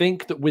 I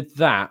think that with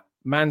that,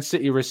 Man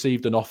City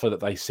received an offer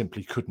that they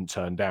simply couldn't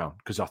turn down,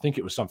 because I think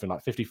it was something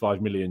like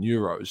 55 million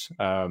euros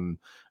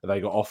that they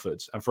got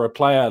offered. And for a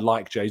player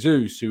like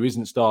Jesus, who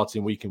isn't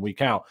starting week in,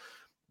 week out,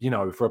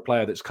 for a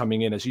player that's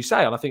coming in, as you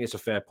say, and I think it's a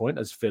fair point,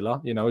 as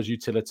filler, as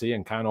utility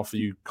and can offer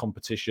you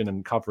competition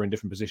and cover in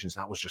different positions,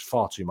 that was just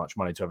far too much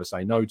money to ever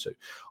say no to.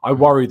 I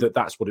worry that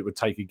that's what it would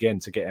take again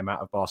to get him out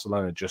of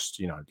Barcelona just,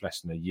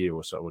 less than a year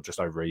or so, or just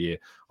over a year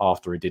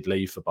after he did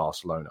leave for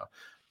Barcelona.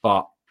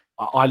 But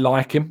I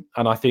like him,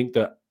 and I think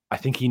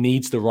he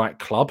needs the right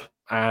club.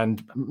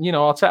 And,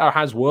 Arteta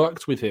has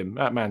worked with him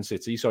at Man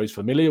City, so he's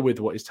familiar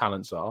with what his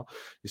talents are.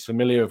 He's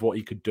familiar with what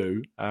he could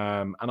do.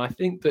 And I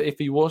think that if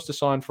he was to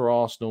sign for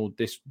Arsenal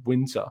this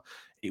winter,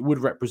 it would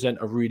represent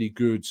a really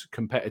good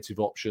competitive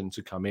option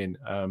to come in.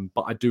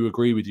 But I do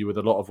agree with you with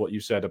a lot of what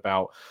you said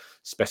about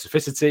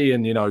specificity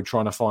and,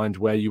 trying to find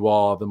where you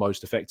are the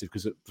most effective.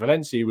 Because at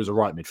Valencia, he was a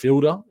right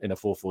midfielder in a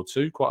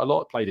 4-4-2 quite a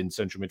lot, played in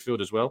central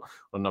midfield as well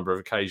on a number of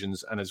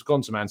occasions, and has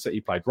gone to Man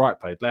City, played right,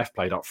 played left,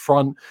 played up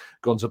front,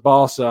 gone to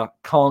Barca,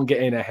 can't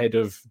get in ahead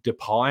of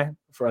Depay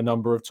for a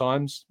number of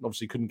times.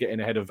 Obviously couldn't get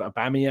in ahead of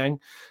Aubameyang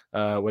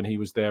when he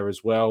was there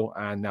as well.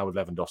 And now with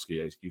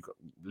Lewandowski, you've got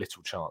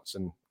little chance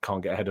and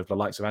can't get ahead of the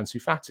likes of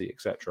Ansu Fati,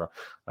 etc.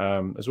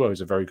 As well.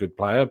 He's a very good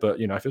player. But,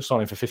 if you're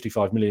signing for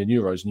 55 million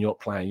euros and you're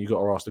not playing, you've got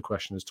to ask the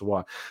question as to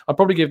why. I'd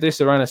probably give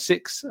this around a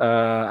 6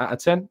 out of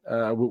 10.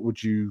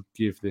 Would you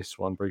give this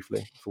one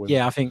briefly?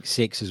 Yeah, I think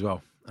 6 as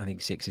well. I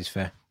think 6 is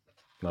fair.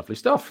 Lovely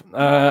stuff.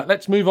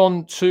 Let's move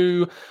on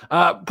to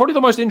probably the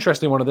most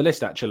interesting one of the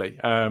list, actually,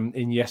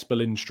 in Jesper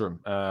Lindström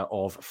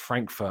of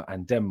Frankfurt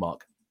and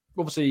Denmark.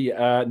 Obviously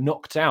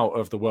knocked out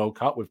of the World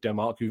Cup with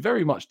Denmark, who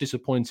very much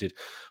disappointed.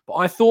 But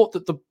I thought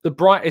that the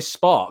brightest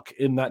spark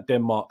in that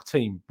Denmark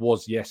team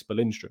was Jesper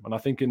Lindström. And I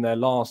think in their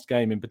last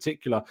game in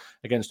particular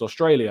against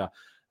Australia,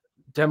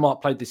 Denmark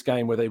played this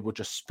game where they were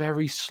just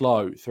very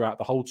slow throughout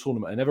the whole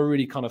tournament and never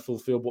really kind of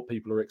fulfilled what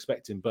people are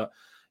expecting. But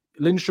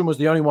Lindström was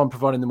the only one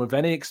providing them with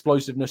any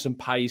explosiveness and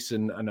pace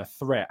and a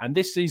threat. And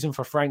this season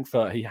for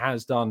Frankfurt, he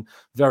has done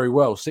very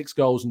well. 6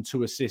 goals and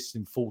 2 assists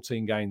in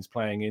 14 games,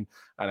 playing in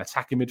an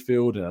attacking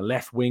midfield and a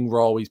left wing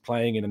role. He's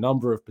playing in a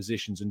number of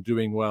positions and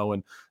doing well.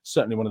 And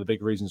certainly one of the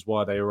big reasons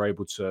why they were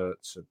able to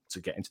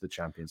get into the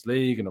Champions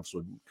League and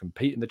also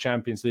compete in the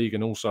Champions League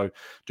and also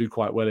do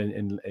quite well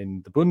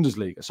in the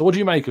Bundesliga. So what do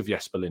you make of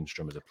Jesper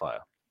Lindström as a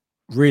player?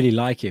 Really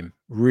like him.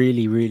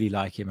 Really, really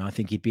like him. I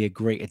think he'd be a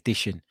great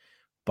addition.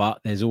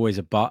 But there's always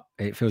a but.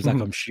 It feels like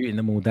I'm shooting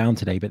them all down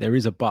today, but there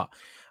is a but.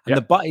 And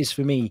the but is,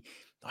 for me,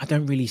 I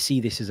don't really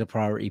see this as a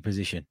priority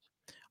position.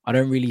 I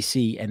don't really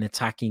see an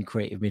attacking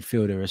creative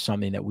midfielder as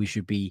something that we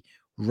should be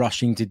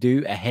rushing to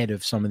do ahead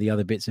of some of the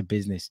other bits of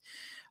business.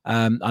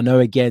 I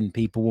know, again,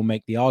 people will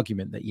make the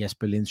argument that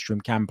Jesper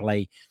Lindström can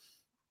play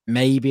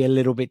maybe a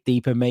little bit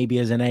deeper, maybe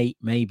as an 8,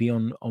 maybe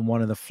on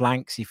one of the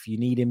flanks if you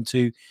need him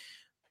to.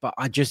 But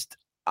I just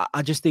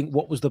think,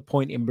 what was the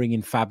point in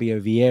bringing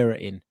Fabio Vieira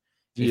in?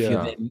 If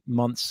you're then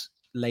months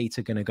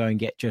later going to go and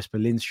get Jesper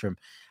Lindström.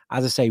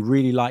 As I say,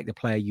 really like the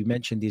player. You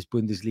mentioned his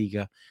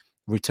Bundesliga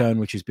return,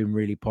 which has been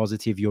really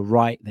positive. You're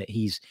right that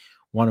he's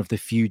one of the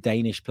few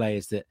Danish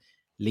players that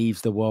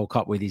leaves the World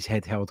Cup with his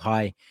head held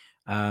high.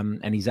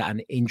 And he's at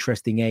an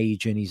interesting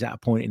age, and he's at a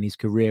point in his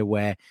career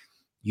where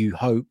you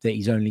hope that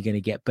he's only going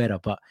to get better.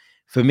 But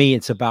for me,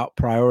 it's about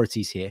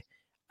priorities here.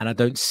 And I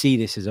don't see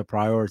this as a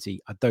priority.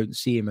 I don't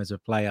see him as a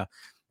player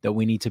that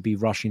we need to be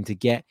rushing to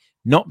get,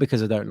 not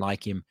because I don't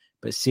like him,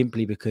 but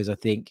simply because I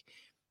think,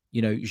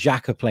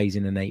 Xhaka plays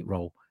in an 8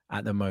 role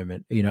at the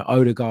moment.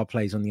 Odegaard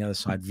plays on the other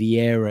side.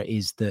 Vieira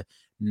is the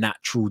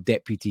natural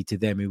deputy to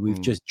them, who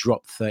we've just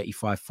dropped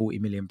 35-40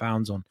 million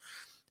pounds on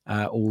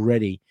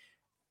already.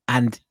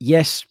 And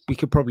yes, we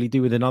could probably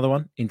do with another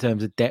one in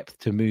terms of depth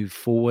to move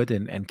forward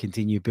and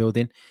continue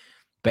building.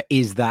 But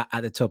is that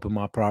at the top of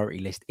my priority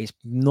list? It's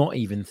not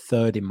even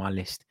 3rd in my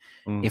list,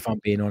 if I'm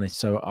being honest.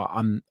 So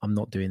I'm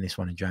not doing this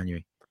one in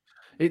January.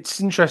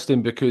 It's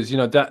interesting because,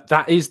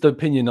 that is the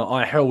opinion that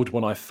I held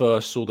when I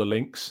first saw the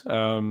links to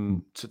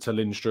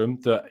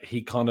Lindström, that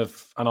he kind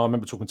of, and I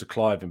remember talking to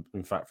Clive,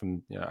 in fact,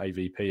 from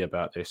AVP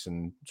about this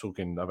and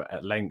talking about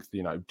at length,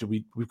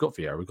 we've got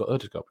Vieira, we've got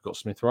Odegaard, we've got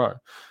Smith Rowe.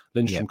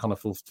 Lindström kind of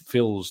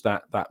fulfills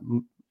that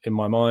in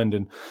my mind,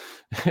 and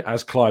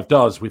as Clive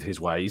does with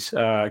his ways,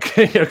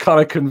 kind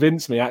of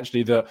convinced me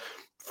actually that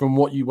from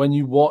when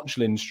you watch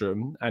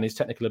Lindström and his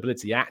technical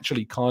ability, he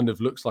actually kind of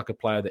looks like a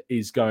player that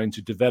is going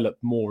to develop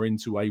more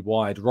into a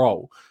wide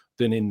role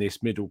than in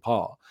this middle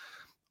part.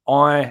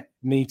 I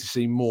need to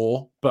see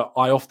more, but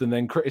I often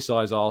then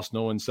criticize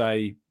Arsenal and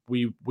say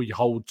we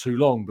hold too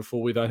long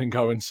before we then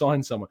go and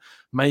sign someone.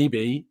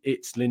 Maybe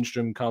it's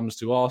Lindström comes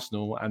to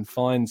Arsenal and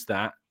finds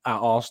that at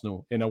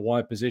Arsenal in a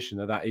wide position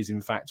that is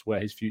in fact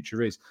where his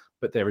future is.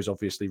 But there is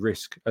obviously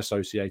risk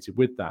associated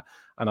with that.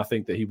 And I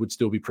think that he would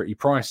still be pretty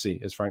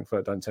pricey, as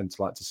Frankfurt don't tend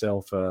to like to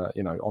sell for,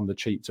 on the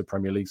cheap to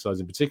Premier League sides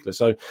in particular.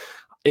 So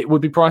it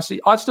would be pricey.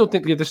 I'd still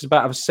think that this is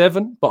about a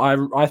 7, but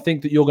I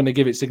think that you're going to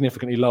give it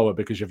significantly lower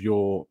because of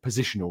your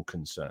positional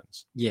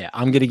concerns. Yeah,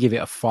 I'm going to give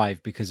it a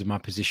 5 because of my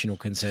positional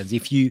concerns.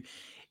 If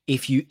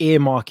you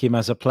earmark him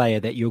as a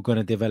player that you're going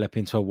to develop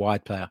into a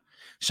wide player.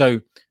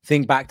 So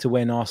think back to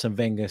when Arsene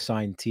Wenger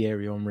signed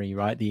Thierry Henry,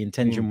 right? The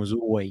intention was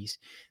always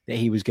that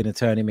he was going to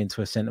turn him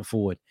into a centre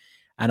forward.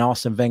 And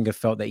Arsene Wenger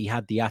felt that he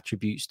had the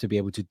attributes to be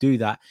able to do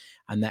that,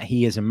 and that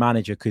he as a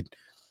manager could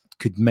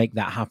make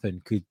that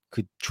happen,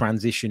 could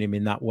transition him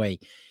in that way.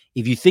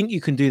 If you think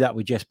you can do that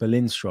with Jesper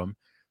Lindstrom,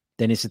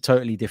 then it's a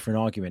totally different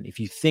argument. If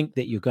you think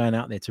that you're going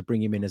out there to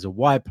bring him in as a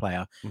wide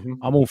player,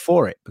 I'm all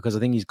for it, because I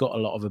think he's got a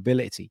lot of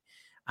ability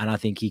and I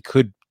think he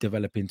could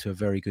develop into a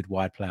very good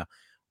wide player.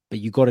 But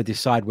you've got to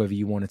decide whether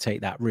you want to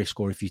take that risk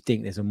or if you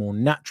think there's a more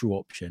natural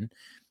option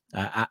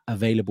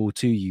available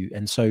to you.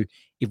 And so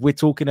if we're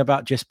talking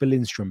about Jesper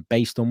Lindstrom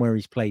based on where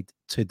he's played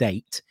to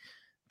date,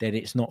 then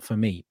it's not for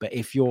me. But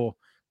if you're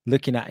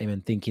looking at him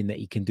and thinking that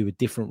he can do a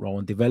different role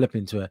and develop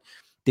into a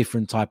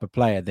different type of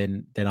player,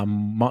 then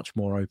I'm much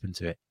more open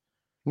to it.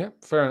 Yeah,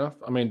 fair enough.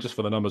 I mean, just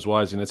for the numbers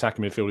wise, in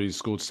attacking midfield, he's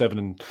scored 7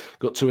 and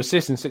got 2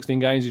 assists in 16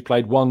 games. He's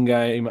played 1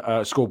 game,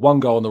 scored 1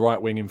 goal on the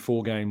right wing in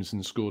 4 games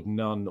and scored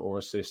none or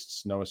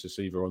assists, no assists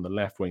either on the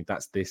left wing.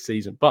 That's this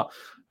season. But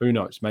who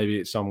knows? Maybe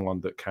it's someone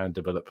that can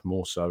develop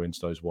more so into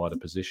those wider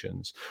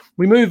positions.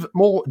 We move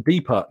more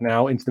deeper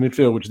now into the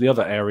midfield, which is the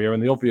other area.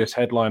 And the obvious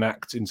headline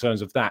act in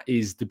terms of that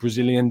is the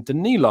Brazilian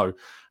Danilo.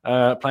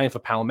 Playing for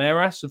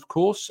Palmeiras, of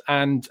course,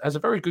 and has a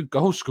very good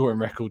goal scoring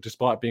record,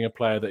 despite being a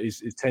player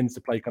that tends to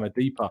play kind of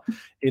deeper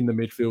in the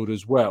midfield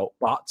as well,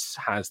 but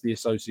has the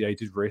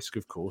associated risk,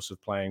 of course,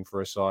 of playing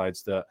for a side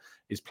that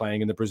is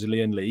playing in the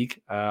Brazilian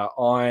league.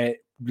 I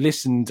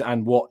listened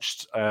and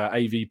watched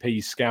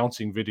AVP's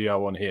scouting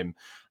video on him,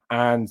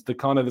 and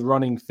the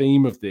running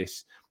theme of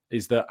this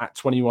is that at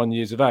 21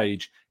 years of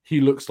age, he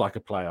looks like a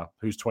player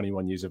who's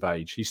 21 years of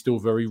age. He's still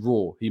very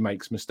raw. He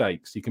makes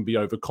mistakes. He can be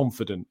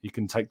overconfident. He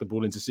can take the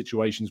ball into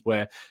situations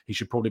where he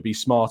should probably be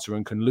smarter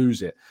and can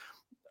lose it.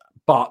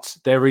 But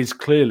there is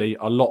clearly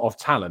a lot of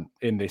talent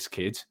in this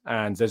kid,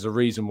 and there's a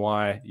reason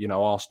why,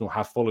 Arsenal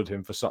have followed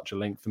him for such a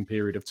lengthened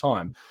period of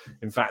time.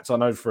 In fact, I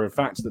know for a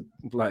fact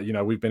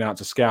that, we've been out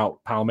to scout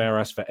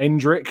Palmeiras for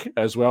Endrick,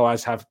 as well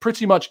as have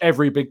pretty much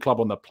every big club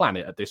on the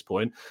planet at this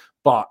point.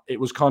 But it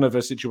was kind of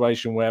a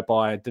situation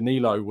whereby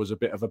Danilo was a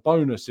bit of a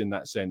bonus in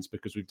that sense,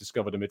 because we've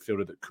discovered a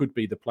midfielder that could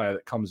be the player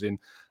that comes in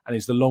and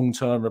is the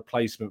long-term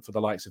replacement for the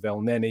likes of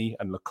El Neni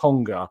and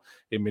Lokonga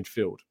in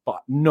midfield,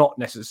 but not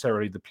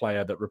necessarily the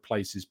player that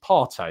replaces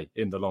Partey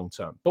in the long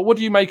term. But what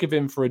do you make of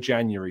him for a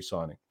January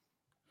signing?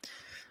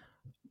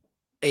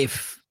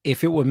 If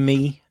it were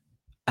me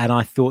and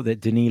I thought that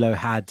Danilo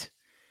had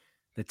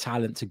the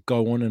talent to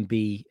go on and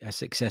be a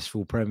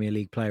successful Premier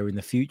League player in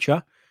the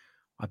future,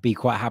 I'd be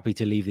quite happy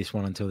to leave this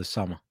one until the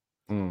summer,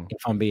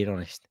 if I'm being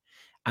honest.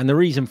 And the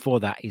reason for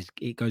that is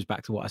it goes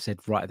back to what I said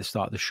right at the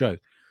start of the show.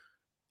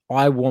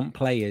 I want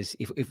players,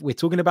 if we're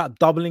talking about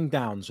doubling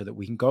down so that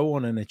we can go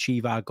on and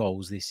achieve our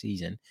goals this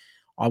season,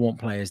 I want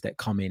players that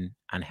come in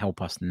and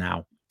help us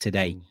now,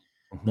 today,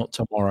 not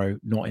tomorrow,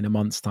 not in a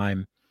month's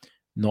time,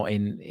 not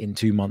in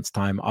 2 months'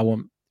 time. I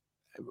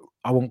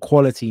want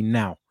quality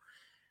now.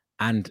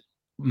 And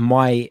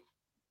my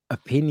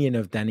opinion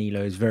of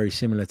Danilo is very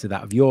similar to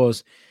that of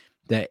yours,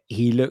 that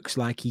he looks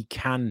like he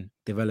can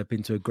develop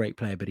into a great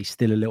player, but he's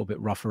still a little bit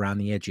rough around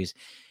the edges.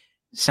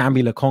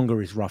 Sambi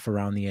Lokonga is rough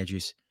around the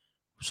edges.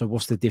 So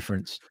what's the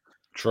difference?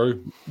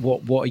 True.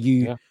 What are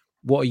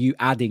you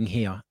adding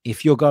here?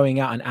 If you're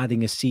going out and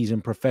adding a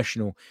seasoned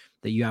professional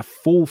that you have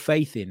full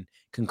faith in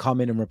can come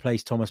in and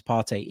replace Thomas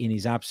Partey in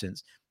his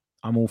absence,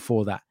 I'm all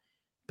for that.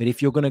 But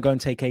if you're going to go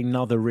and take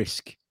another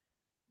risk,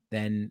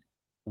 then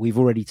we've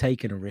already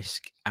taken a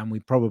risk and we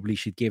probably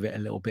should give it a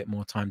little bit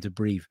more time to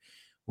breathe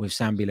with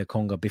Sambi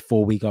Lokonga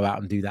before we go out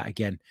and do that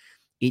again.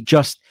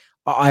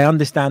 I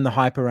understand the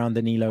hype around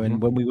Danilo.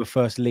 And when we were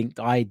first linked,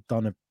 I'd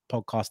done a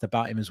podcast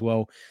about him as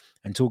well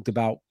and talked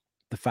about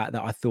the fact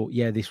that I thought,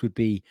 this would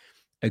be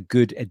a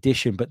good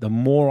addition. But the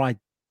more I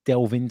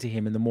delve into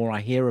him and the more I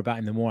hear about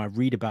him, the more I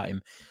read about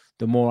him,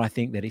 the more I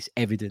think that it's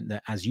evident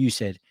that, as you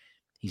said,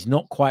 he's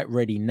not quite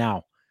ready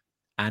now.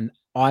 And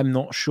I'm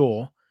not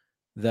sure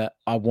that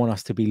I want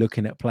us to be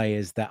looking at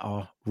players that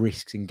are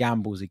risks and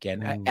gambles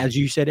again. As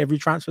you said, every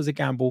transfer is a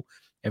gamble.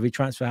 Every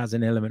transfer has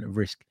an element of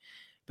risk.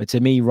 But to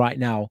me right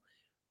now,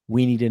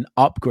 we need an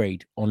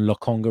upgrade on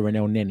Lokonga and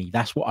El Neni.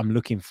 That's what I'm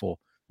looking for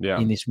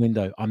in this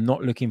window. I'm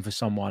not looking for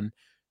someone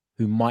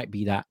who might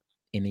be that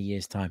in a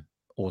year's time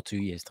or 2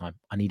 years' time.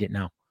 I need it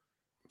now.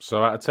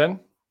 So out of 10?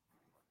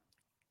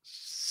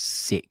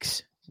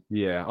 6.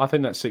 Yeah, I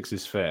think that 6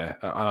 is fair.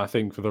 And I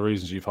think for the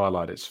reasons you've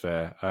highlighted, it's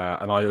fair.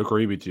 And I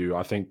agree with you.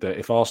 I think that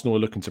if Arsenal are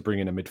looking to bring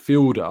in a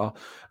midfielder,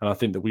 and I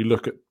think that we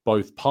look at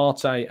both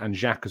Partey and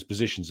Xhaka as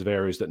positions of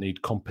areas that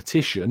need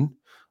competition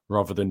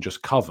rather than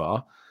just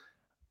cover,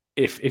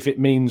 if it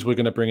means we're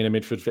going to bring in a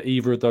midfield for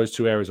either of those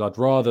two areas, I'd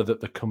rather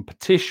that the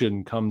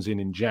competition comes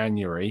in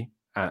January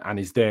and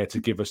is there to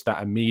give us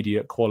that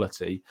immediate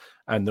quality,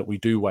 and that we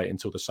do wait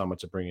until the summer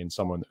to bring in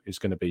someone that is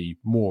going to be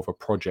more of a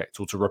project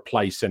or to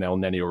replace an El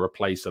Neni or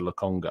replace a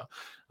Lokonga.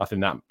 I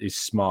think that is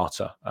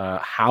smarter.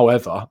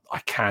 However, I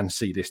can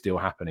see this deal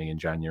happening in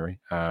January,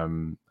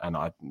 and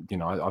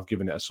I've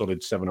given it a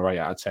solid 7 or 8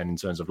 out of 10 in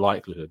terms of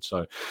likelihood.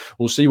 So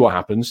we'll see what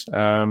happens,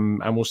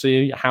 and we'll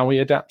see how he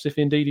adapts if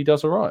indeed he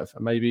does arrive.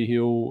 And maybe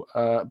he'll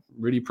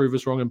really prove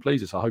us wrong and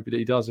please us. I hope that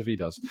he does if he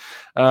does.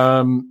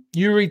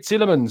 Yuri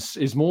Tielemans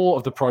is more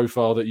of the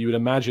profile that you would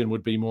imagine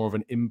would be more of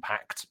an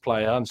impact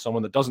player and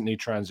someone that doesn't need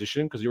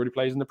transition because he already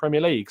plays in the Premier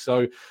League.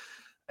 So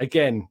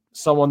again,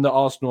 someone that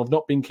Arsenal have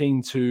not been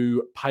keen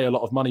to pay a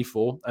lot of money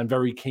for and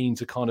very keen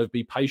to kind of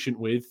be patient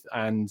with.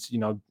 And,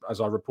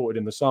 as I reported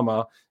in the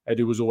summer,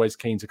 Edu was always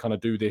keen to kind of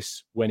do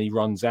this when he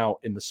runs out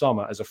in the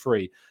summer as a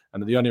free.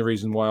 And the only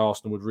reason why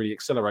Arsenal would really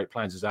accelerate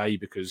plans is A,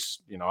 because,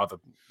 other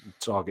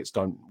targets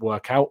don't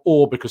work out,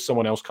 or because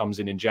someone else comes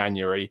in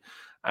January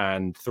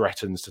and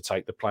threatens to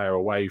take the player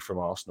away from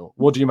Arsenal.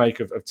 What do you make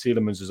of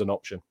Tielemans as an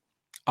option?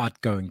 I'd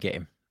go and get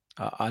him.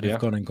 I'd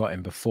have gone and got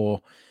him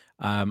before.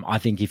 I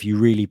think if you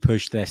really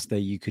pushed Leicester,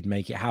 you could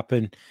make it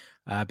happen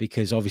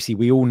because obviously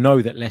we all know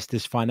that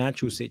Leicester's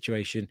financial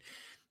situation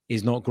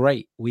is not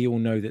great. We all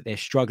know that they're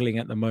struggling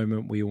at the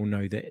moment. We all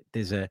know that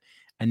there's an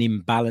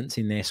imbalance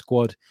in their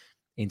squad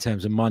in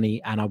terms of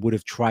money. And I would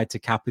have tried to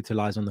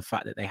capitalize on the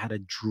fact that they had a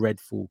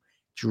dreadful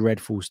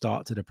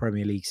start to the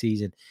Premier League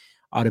season.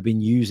 I'd have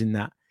been using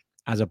that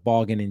as a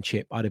bargaining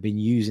chip. I'd have been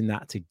using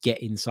that to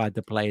get inside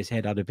the player's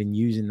head. I'd have been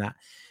using that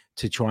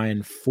to try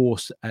and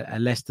force a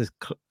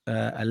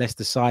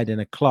Leicester side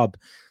and a club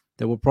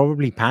that were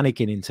probably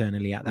panicking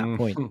internally at that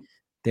point.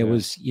 There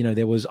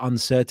was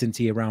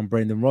uncertainty around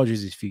Brendan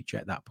Rodgers' future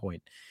at that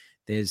point.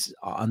 There's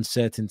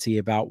uncertainty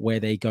about where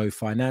they go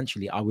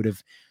financially.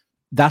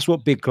 That's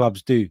what big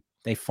clubs do.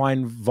 They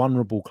find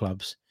vulnerable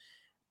clubs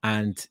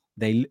and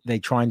they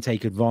try and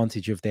take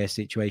advantage of their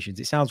situations.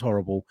 It sounds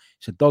horrible.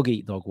 It's a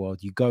dog-eat-dog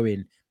world. You go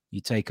in,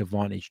 you take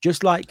advantage.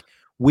 Just like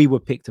we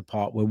were picked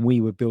apart when we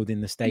were building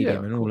the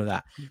stadium and all of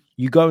that.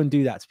 You go and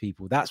do that to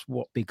people. That's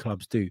what big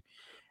clubs do.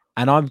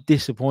 And I'm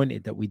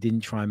disappointed that we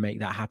didn't try and make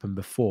that happen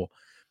before.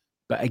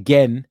 But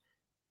again,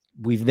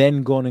 we've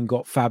then gone and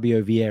got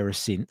Fabio Vieira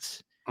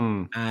since.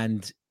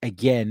 And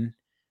again,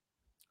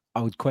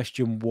 I would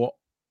question what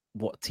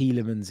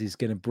Tielemans is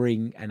going to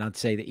bring. And I'd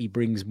say that he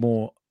brings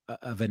more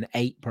of an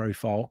 8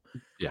 profile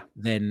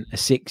than a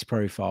 6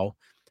 profile.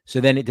 So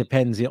then it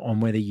depends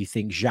on whether you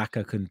think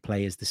Xhaka can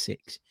play as the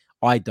 6.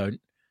 I don't.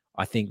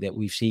 I think that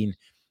we've seen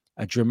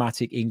a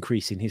dramatic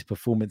increase in his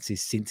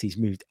performances since he's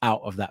moved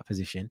out of that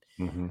position.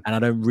 And I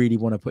don't really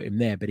want to put him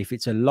there. But if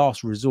it's a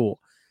last resort,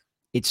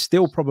 it's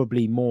still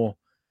probably more.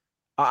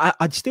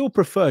 I'd still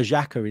prefer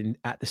Xhaka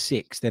at the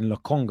 6 than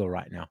Lokonga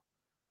right now.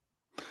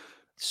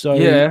 So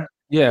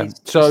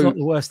it's not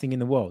the worst thing in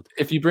the world.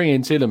 If you bring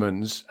in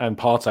Tielemans and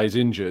Partey's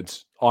injured,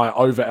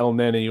 over El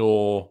Neni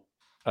or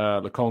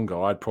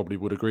Lokonga, I probably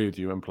would agree with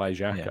you and play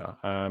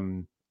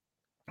Xhaka.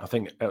 I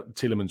think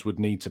Tielemans would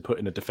need to put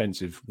in a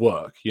defensive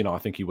work. I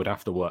think he would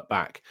have to work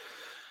back.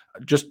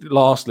 Just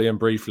lastly and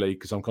briefly,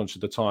 because I'm conscious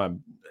of the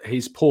time,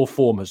 his poor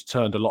form has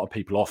turned a lot of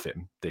people off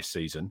him this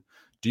season.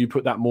 Do you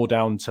put that more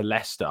down to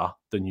Leicester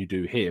than you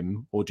do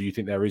him, or do you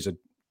think there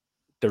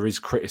is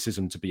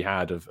criticism to be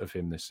had of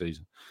him this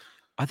season?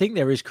 I think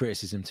there is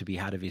criticism to be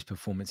had of his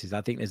performances.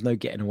 I think there's no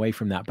getting away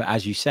from that. But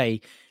as you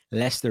say,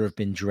 Leicester have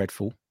been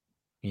dreadful,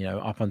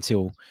 up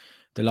until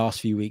the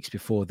last few weeks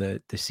before the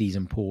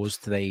season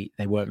paused. They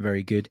weren't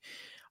very good.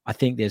 I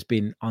think there's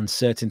been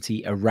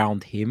uncertainty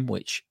around him,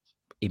 which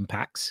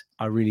impacts.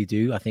 I really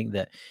do. I think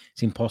that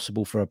it's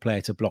impossible for a player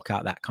to block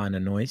out that kind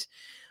of noise.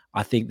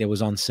 I think there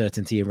was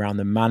uncertainty around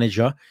the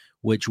manager,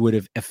 which would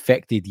have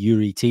affected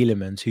Yuri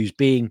Tielemans, who's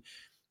being,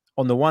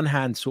 on the one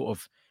hand, sort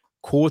of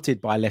courted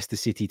by Leicester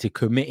City to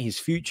commit his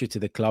future to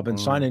the club and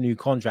sign a new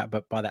contract.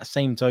 But by that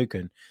same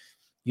token,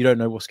 you don't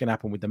know what's going to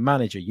happen with the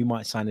manager. You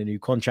might sign a new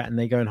contract and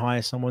they go and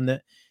hire someone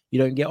that you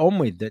don't get on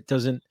with, that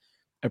doesn't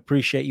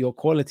appreciate your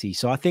quality.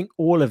 So I think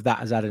all of that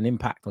has had an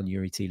impact on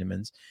Yuri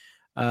Tielemans.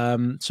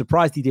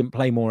 Surprised he didn't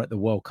play more at the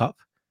World Cup,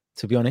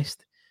 to be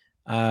honest.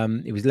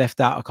 It was left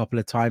out a couple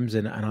of times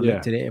and I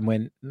looked at it and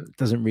went, it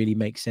doesn't really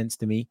make sense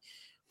to me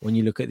when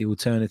you look at the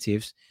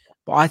alternatives.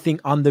 But I think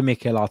under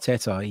Mikel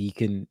Arteta, he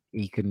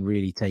can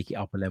really take it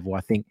up a level.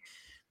 I think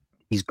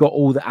he's got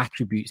all the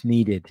attributes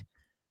needed.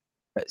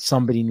 But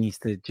somebody needs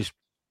to just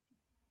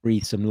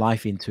breathe some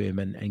life into him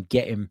and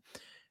get him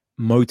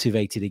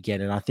motivated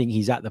again. And I think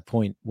he's at the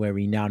point where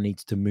he now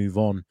needs to move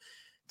on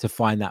to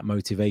find that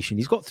motivation.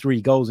 He's got 3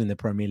 goals in the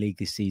Premier League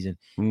this season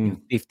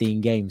in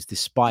 15 games,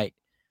 despite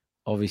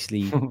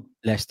obviously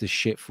Leicester's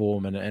shit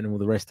form and all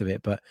the rest of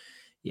it. But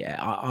yeah,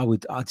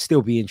 I'd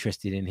still be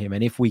interested in him.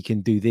 And if we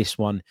can do this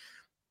one,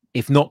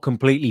 if not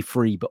completely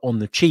free, but on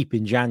the cheap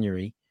in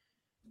January,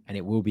 and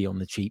it will be on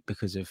the cheap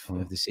because of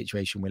the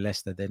situation with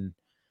Leicester, then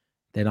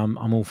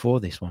I'm all for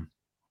this one.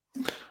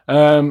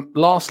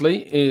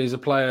 Lastly is a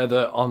player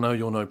that I know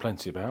you'll know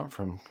plenty about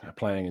from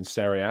playing in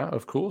Serie A,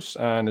 of course,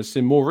 and has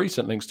seen more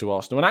recent links to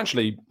Arsenal, and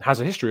actually has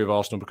a history of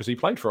Arsenal because he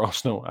played for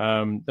Arsenal.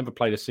 Never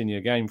played a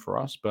senior game for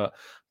us, but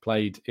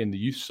played in the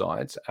youth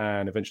side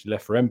and eventually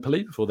left for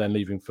Empoli before then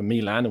leaving for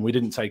Milan. And we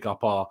didn't take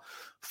up our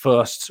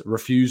first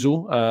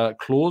refusal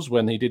clause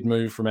when he did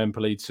move from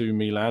Empoli to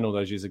Milan all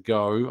those years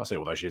ago. I say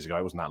all those years ago,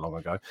 it wasn't that long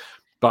ago.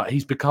 But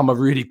he's become a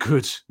really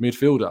good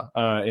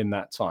midfielder in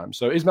that time.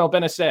 So Ismail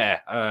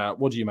Benacer,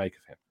 what do you make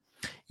of him?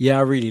 Yeah,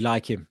 I really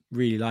like him.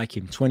 Really like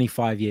him.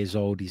 25 years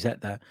old. He's at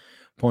that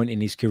point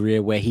in his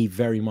career where he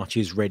very much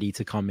is ready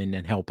to come in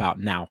and help out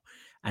now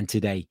and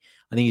today.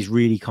 I think he's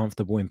really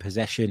comfortable in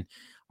possession.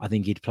 I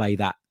think he'd play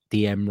that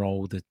DM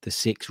role, the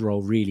 6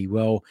 role really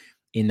well,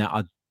 in that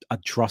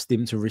I'd trust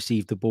him to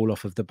receive the ball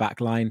off of the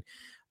back line.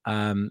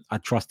 I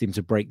trust him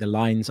to break the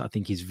lines. I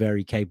think he's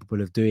very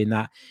capable of doing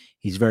that.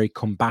 He's very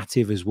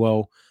combative as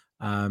well,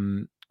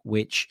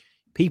 which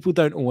people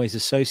don't always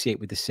associate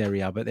with the Serie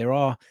A, but there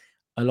are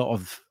a lot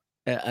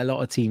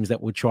of teams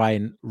that will try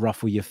and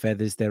ruffle your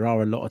feathers. There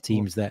are a lot of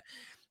teams that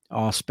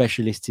are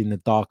specialists in the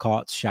dark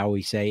arts, shall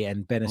we say,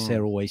 and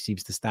Benacer always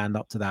seems to stand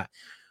up to that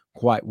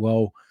quite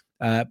well.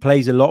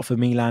 Plays a lot for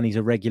Milan. He's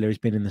a regular. He's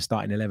been in the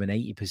starting 11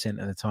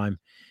 80% of the time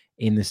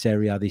in the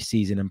Serie A this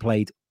season and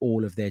played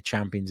all of their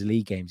Champions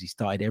League games. He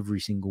started every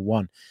single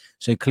one.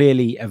 So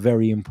clearly a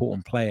very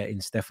important player in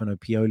Stefano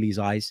Pioli's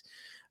eyes.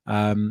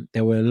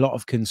 There were a lot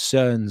of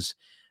concerns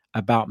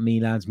about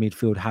Milan's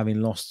midfield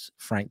having lost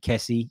Frank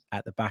Kessie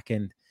at the back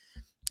end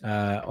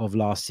of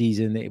last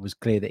season. It was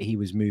clear that he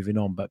was moving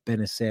on, but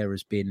Benacer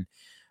has been,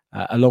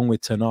 along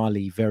with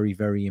Tonali, very,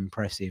 very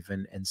impressive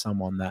and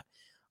someone that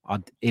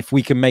if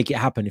we can make it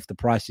happen, if the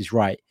price is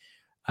right,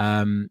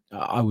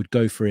 I would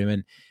go for him.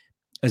 And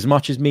as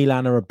much as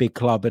Milan are a big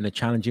club and are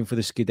challenging for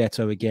the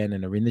Scudetto again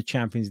and are in the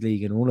Champions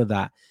League and all of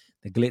that,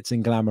 the glitz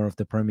and glamour of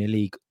the Premier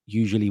League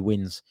usually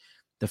wins.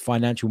 The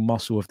financial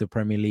muscle of the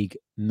Premier League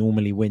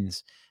normally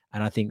wins.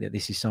 And I think that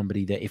this is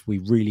somebody that if we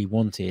really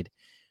wanted,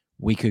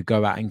 we could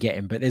go out and get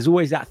him. But there's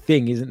always that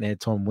thing, isn't there,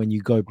 Tom, when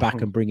you go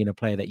back and bring in a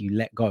player that you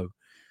let go,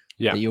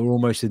 that you're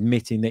almost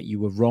admitting that you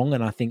were wrong.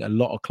 And I think a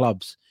lot of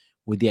clubs,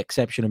 with the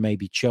exception of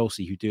maybe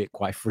Chelsea, who do it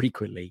quite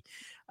frequently,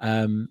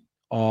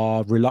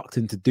 are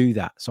reluctant to do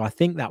that. So I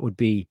think that would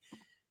be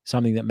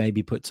something that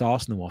maybe puts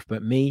Arsenal off.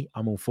 But me,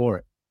 I'm all for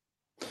it.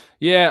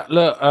 Yeah,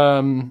 look,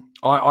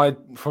 I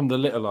from the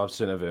little I've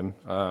seen of him,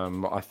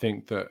 I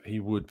think that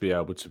he would be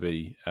able to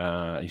be.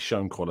 He's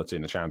shown quality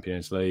in the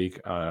Champions League.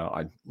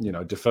 I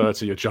defer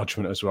to your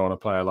judgment as well on a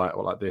player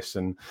like this,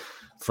 and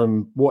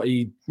from what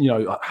he,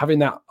 having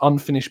that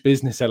unfinished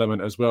business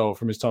element as well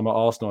from his time at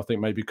Arsenal, I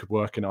think maybe could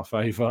work in our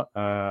favour.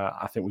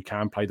 I think we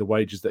can pay the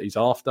wages that he's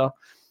after.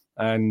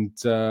 And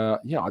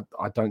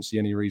I don't see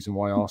any reason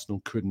why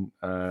Arsenal couldn't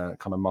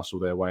kind of muscle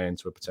their way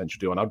into a potential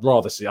deal. And I'd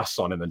rather see us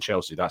sign him than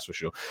Chelsea, that's for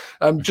sure.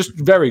 Just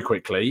very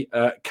quickly,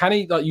 can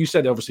he, like you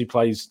said, obviously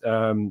plays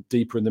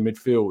deeper in the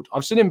midfield.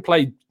 I've seen him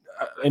play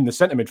in the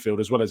centre midfield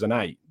as well as an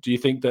 8. Do you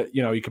think that,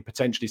 he could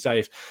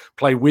potentially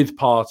play with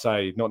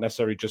Partey, not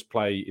necessarily just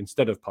play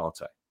instead of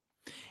Partey?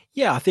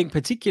 Yeah, I think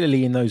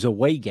particularly in those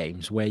away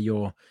games where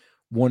you're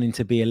wanting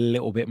to be a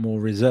little bit more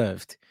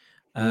reserved,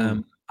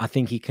 I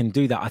think he can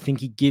do that. I think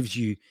he gives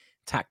you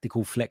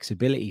tactical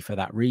flexibility for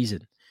that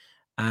reason.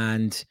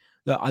 And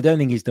look, I don't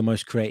think he's the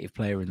most creative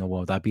player in the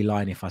world. I'd be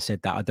lying if I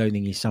said that. I don't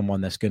think he's someone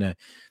that's going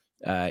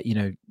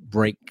to,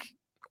 break.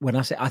 When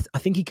I say, I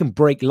think he can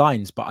break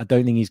lines, but I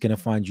don't think he's going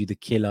to find you the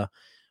killer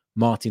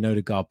Martin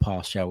Odegaard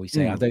pass, shall we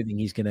say. I don't think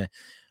he's going to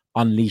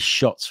unleash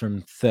shots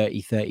from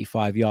 30,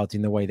 35 yards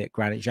in the way that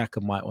Granit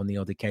Xhaka might on the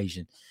odd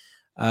occasion.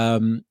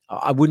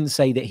 I wouldn't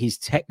say that his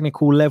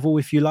technical level,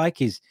 if you like,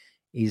 is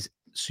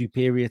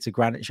superior to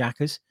Granit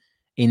Xhaka's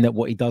in that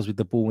what he does with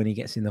the ball when he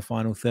gets in the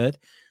final third.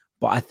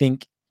 But I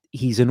think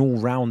he's an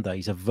all-rounder.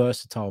 He's a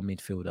versatile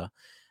midfielder.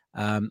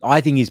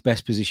 I think his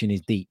best position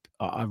is deep.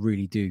 I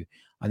really do.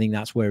 I think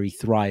that's where he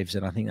thrives,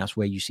 and I think that's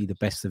where you see the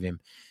best of him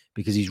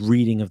because his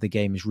reading of the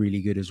game is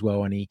really good as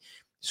well, and he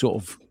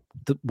sort of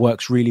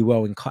works really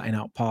well in cutting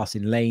out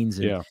passing lanes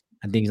and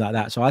things like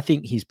that. So I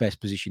think his best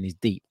position is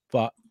deep.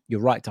 But you're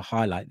right to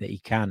highlight that he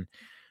can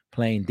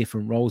play in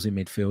different roles in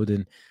midfield,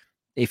 and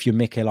if you're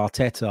Mikel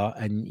Arteta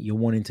and you're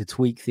wanting to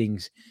tweak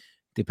things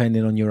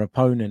depending on your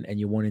opponent and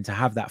you're wanting to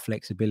have that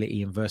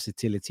flexibility and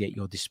versatility at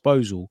your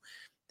disposal,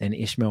 then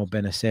Ismail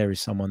Benacer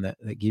is someone that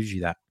gives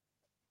you that.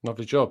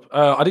 Lovely job.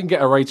 I didn't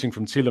get a rating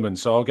from Tielemans,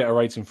 so I'll get a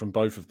rating from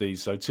both of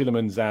these. So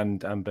Tielemans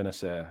and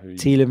Benacer.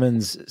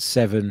 Tielemans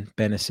 7,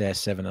 Benacer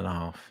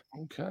 7.5.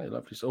 Okay,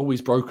 lovely. It's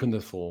always broken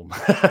the form.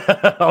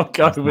 I'll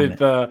go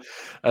with a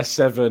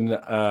 7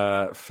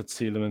 for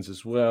Tielemans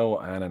as well,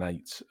 and an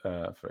 8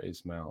 for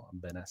Ismail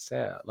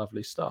Benacer.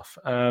 Lovely stuff.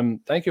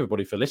 Thank you,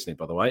 everybody, for listening,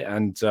 by the way.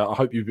 And I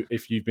hope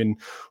if you've been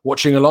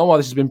watching along while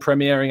this has been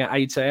premiering at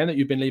 8 a.m, that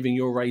you've been leaving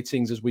your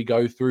ratings as we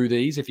go through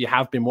these. If you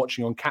have been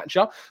watching on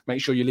Catcher,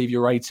 make sure you leave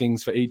your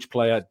ratings for each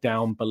player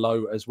down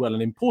below as well.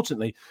 And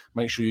importantly,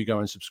 make sure you go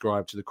and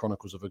subscribe to the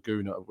Chronicles of a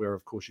Gooner, where,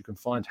 of course, you can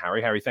find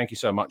Harry. Harry, thank you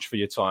so much for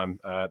your time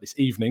this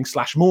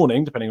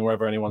evening/morning, depending on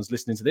wherever anyone's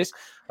listening to this.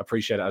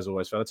 Appreciate it as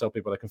always, fella. Tell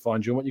people they can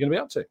find you and what you're going to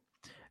be up to.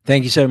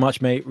 Thank you so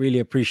much, mate. Really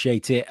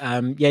appreciate it.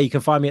 Yeah, you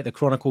can find me at the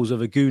Chronicles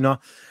of a Gooner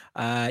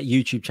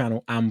YouTube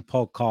channel and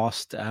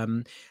podcast.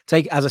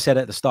 As I said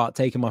at the start,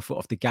 taking my foot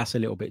off the gas a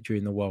little bit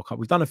during the World Cup.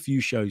 We've done a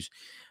few shows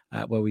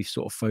where we've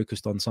sort of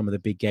focused on some of the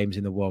big games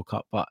in the World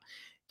Cup, but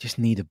just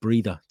need a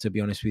breather, to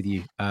be honest with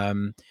you.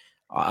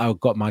 I've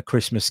got my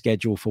Christmas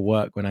schedule for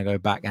work when I go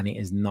back, and it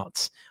is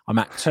nuts. I'm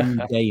at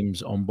 2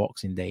 games on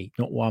Boxing Day,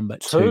 not one,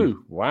 but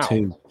 2. Wow.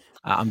 2.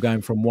 I'm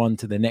going from one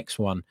to the next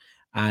one.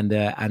 And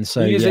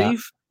so New Year's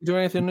Eve? You doing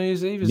anything New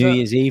Year's Eve?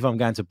 Year's Eve, I'm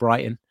going to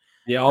Brighton.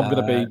 Yeah, I'm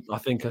going to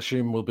be,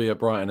 assume we'll be at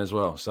Brighton as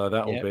well. So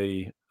that will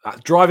be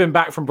driving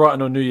back from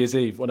Brighton on New Year's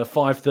Eve on a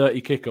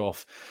 5:30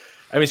 kickoff.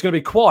 I mean, it's going to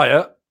be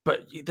quiet,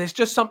 but there's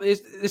just something,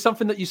 there's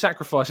something that you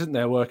sacrifice, isn't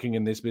there, working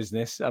in this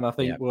business? And I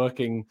think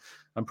working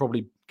and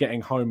probably getting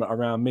home at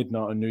around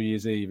midnight on New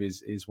Year's Eve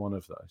is one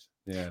of those.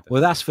 Yeah. Definitely.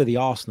 Well, that's for the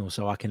Arsenal,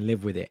 so I can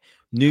live with it.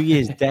 New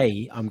Year's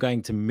Day, I'm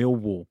going to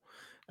Millwall.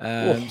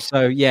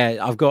 So yeah,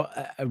 I've got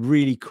a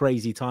really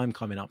crazy time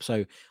coming up.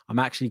 So I'm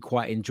actually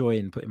quite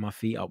enjoying putting my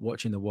feet up,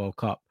 watching the World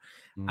Cup,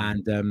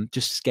 and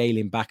just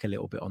scaling back a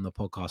little bit on the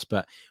podcast.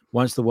 But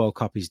once the World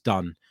Cup is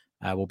done,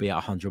 we'll be at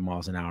 100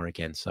 miles an hour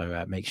again.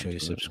 So make sure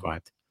you're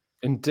subscribed.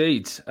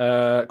 Indeed.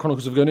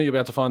 Chronicles of Gunner, you'll be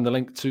able to find the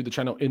link to the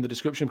channel in the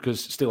description,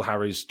 because still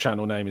Harry's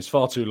channel name is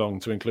far too long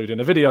to include in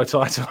a video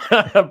title,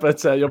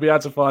 but you'll be able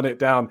to find it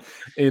down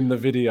in the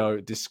video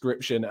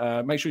description.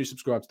 Make sure you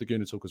subscribe to the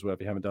Gunner Talk as well if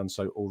you haven't done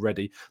so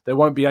already. There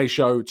won't be a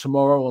show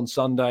tomorrow on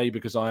Sunday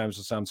because I'm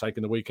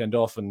taking the weekend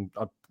off, and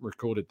I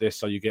recorded this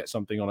so you get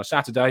something on a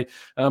Saturday,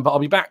 but I'll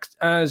be back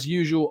as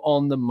usual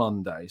on the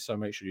Monday, so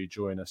make sure you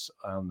join us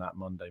on that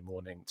Monday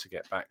morning to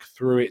get back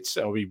through it.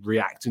 I'll be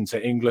reacting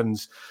to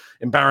England's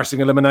embarrassing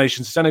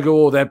elimination to Senegal,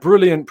 or their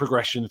brilliant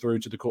progression through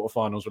to the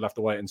quarterfinals. We'll have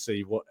to wait and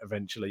see what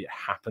eventually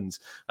happens.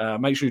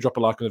 Make sure you drop a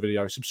like on the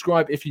video,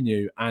 subscribe if you're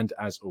new, and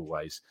as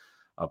always,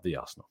 up the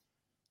Arsenal.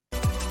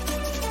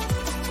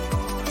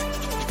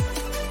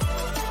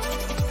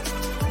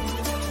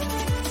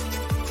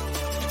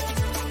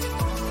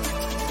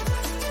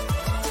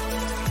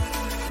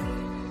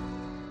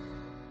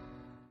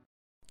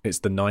 It's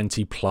the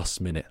 90-plus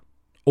minute.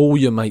 All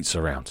your mates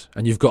around,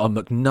 and you've got a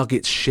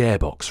McNuggets share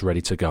box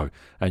ready to go,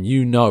 and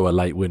you know a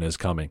late winner's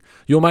coming.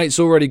 Your mate's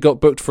already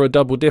got booked for a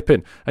double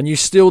dipping, and you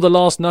steal the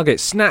last nugget,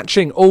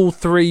 snatching all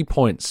 3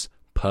 points.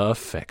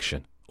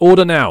 Perfection.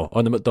 Order now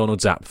on the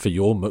McDonald's app for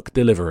your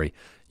McDelivery.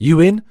 You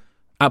in?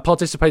 At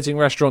participating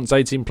restaurants,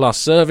 18 plus,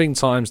 serving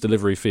times,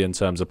 delivery fee and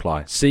terms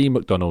apply. See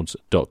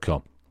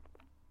mcdonalds.com.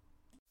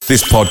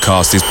 This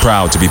podcast is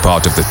proud to be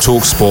part of the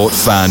TalkSport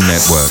Fan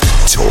Network.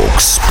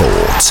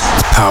 TalkSport.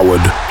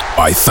 Powered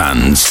by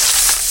fans.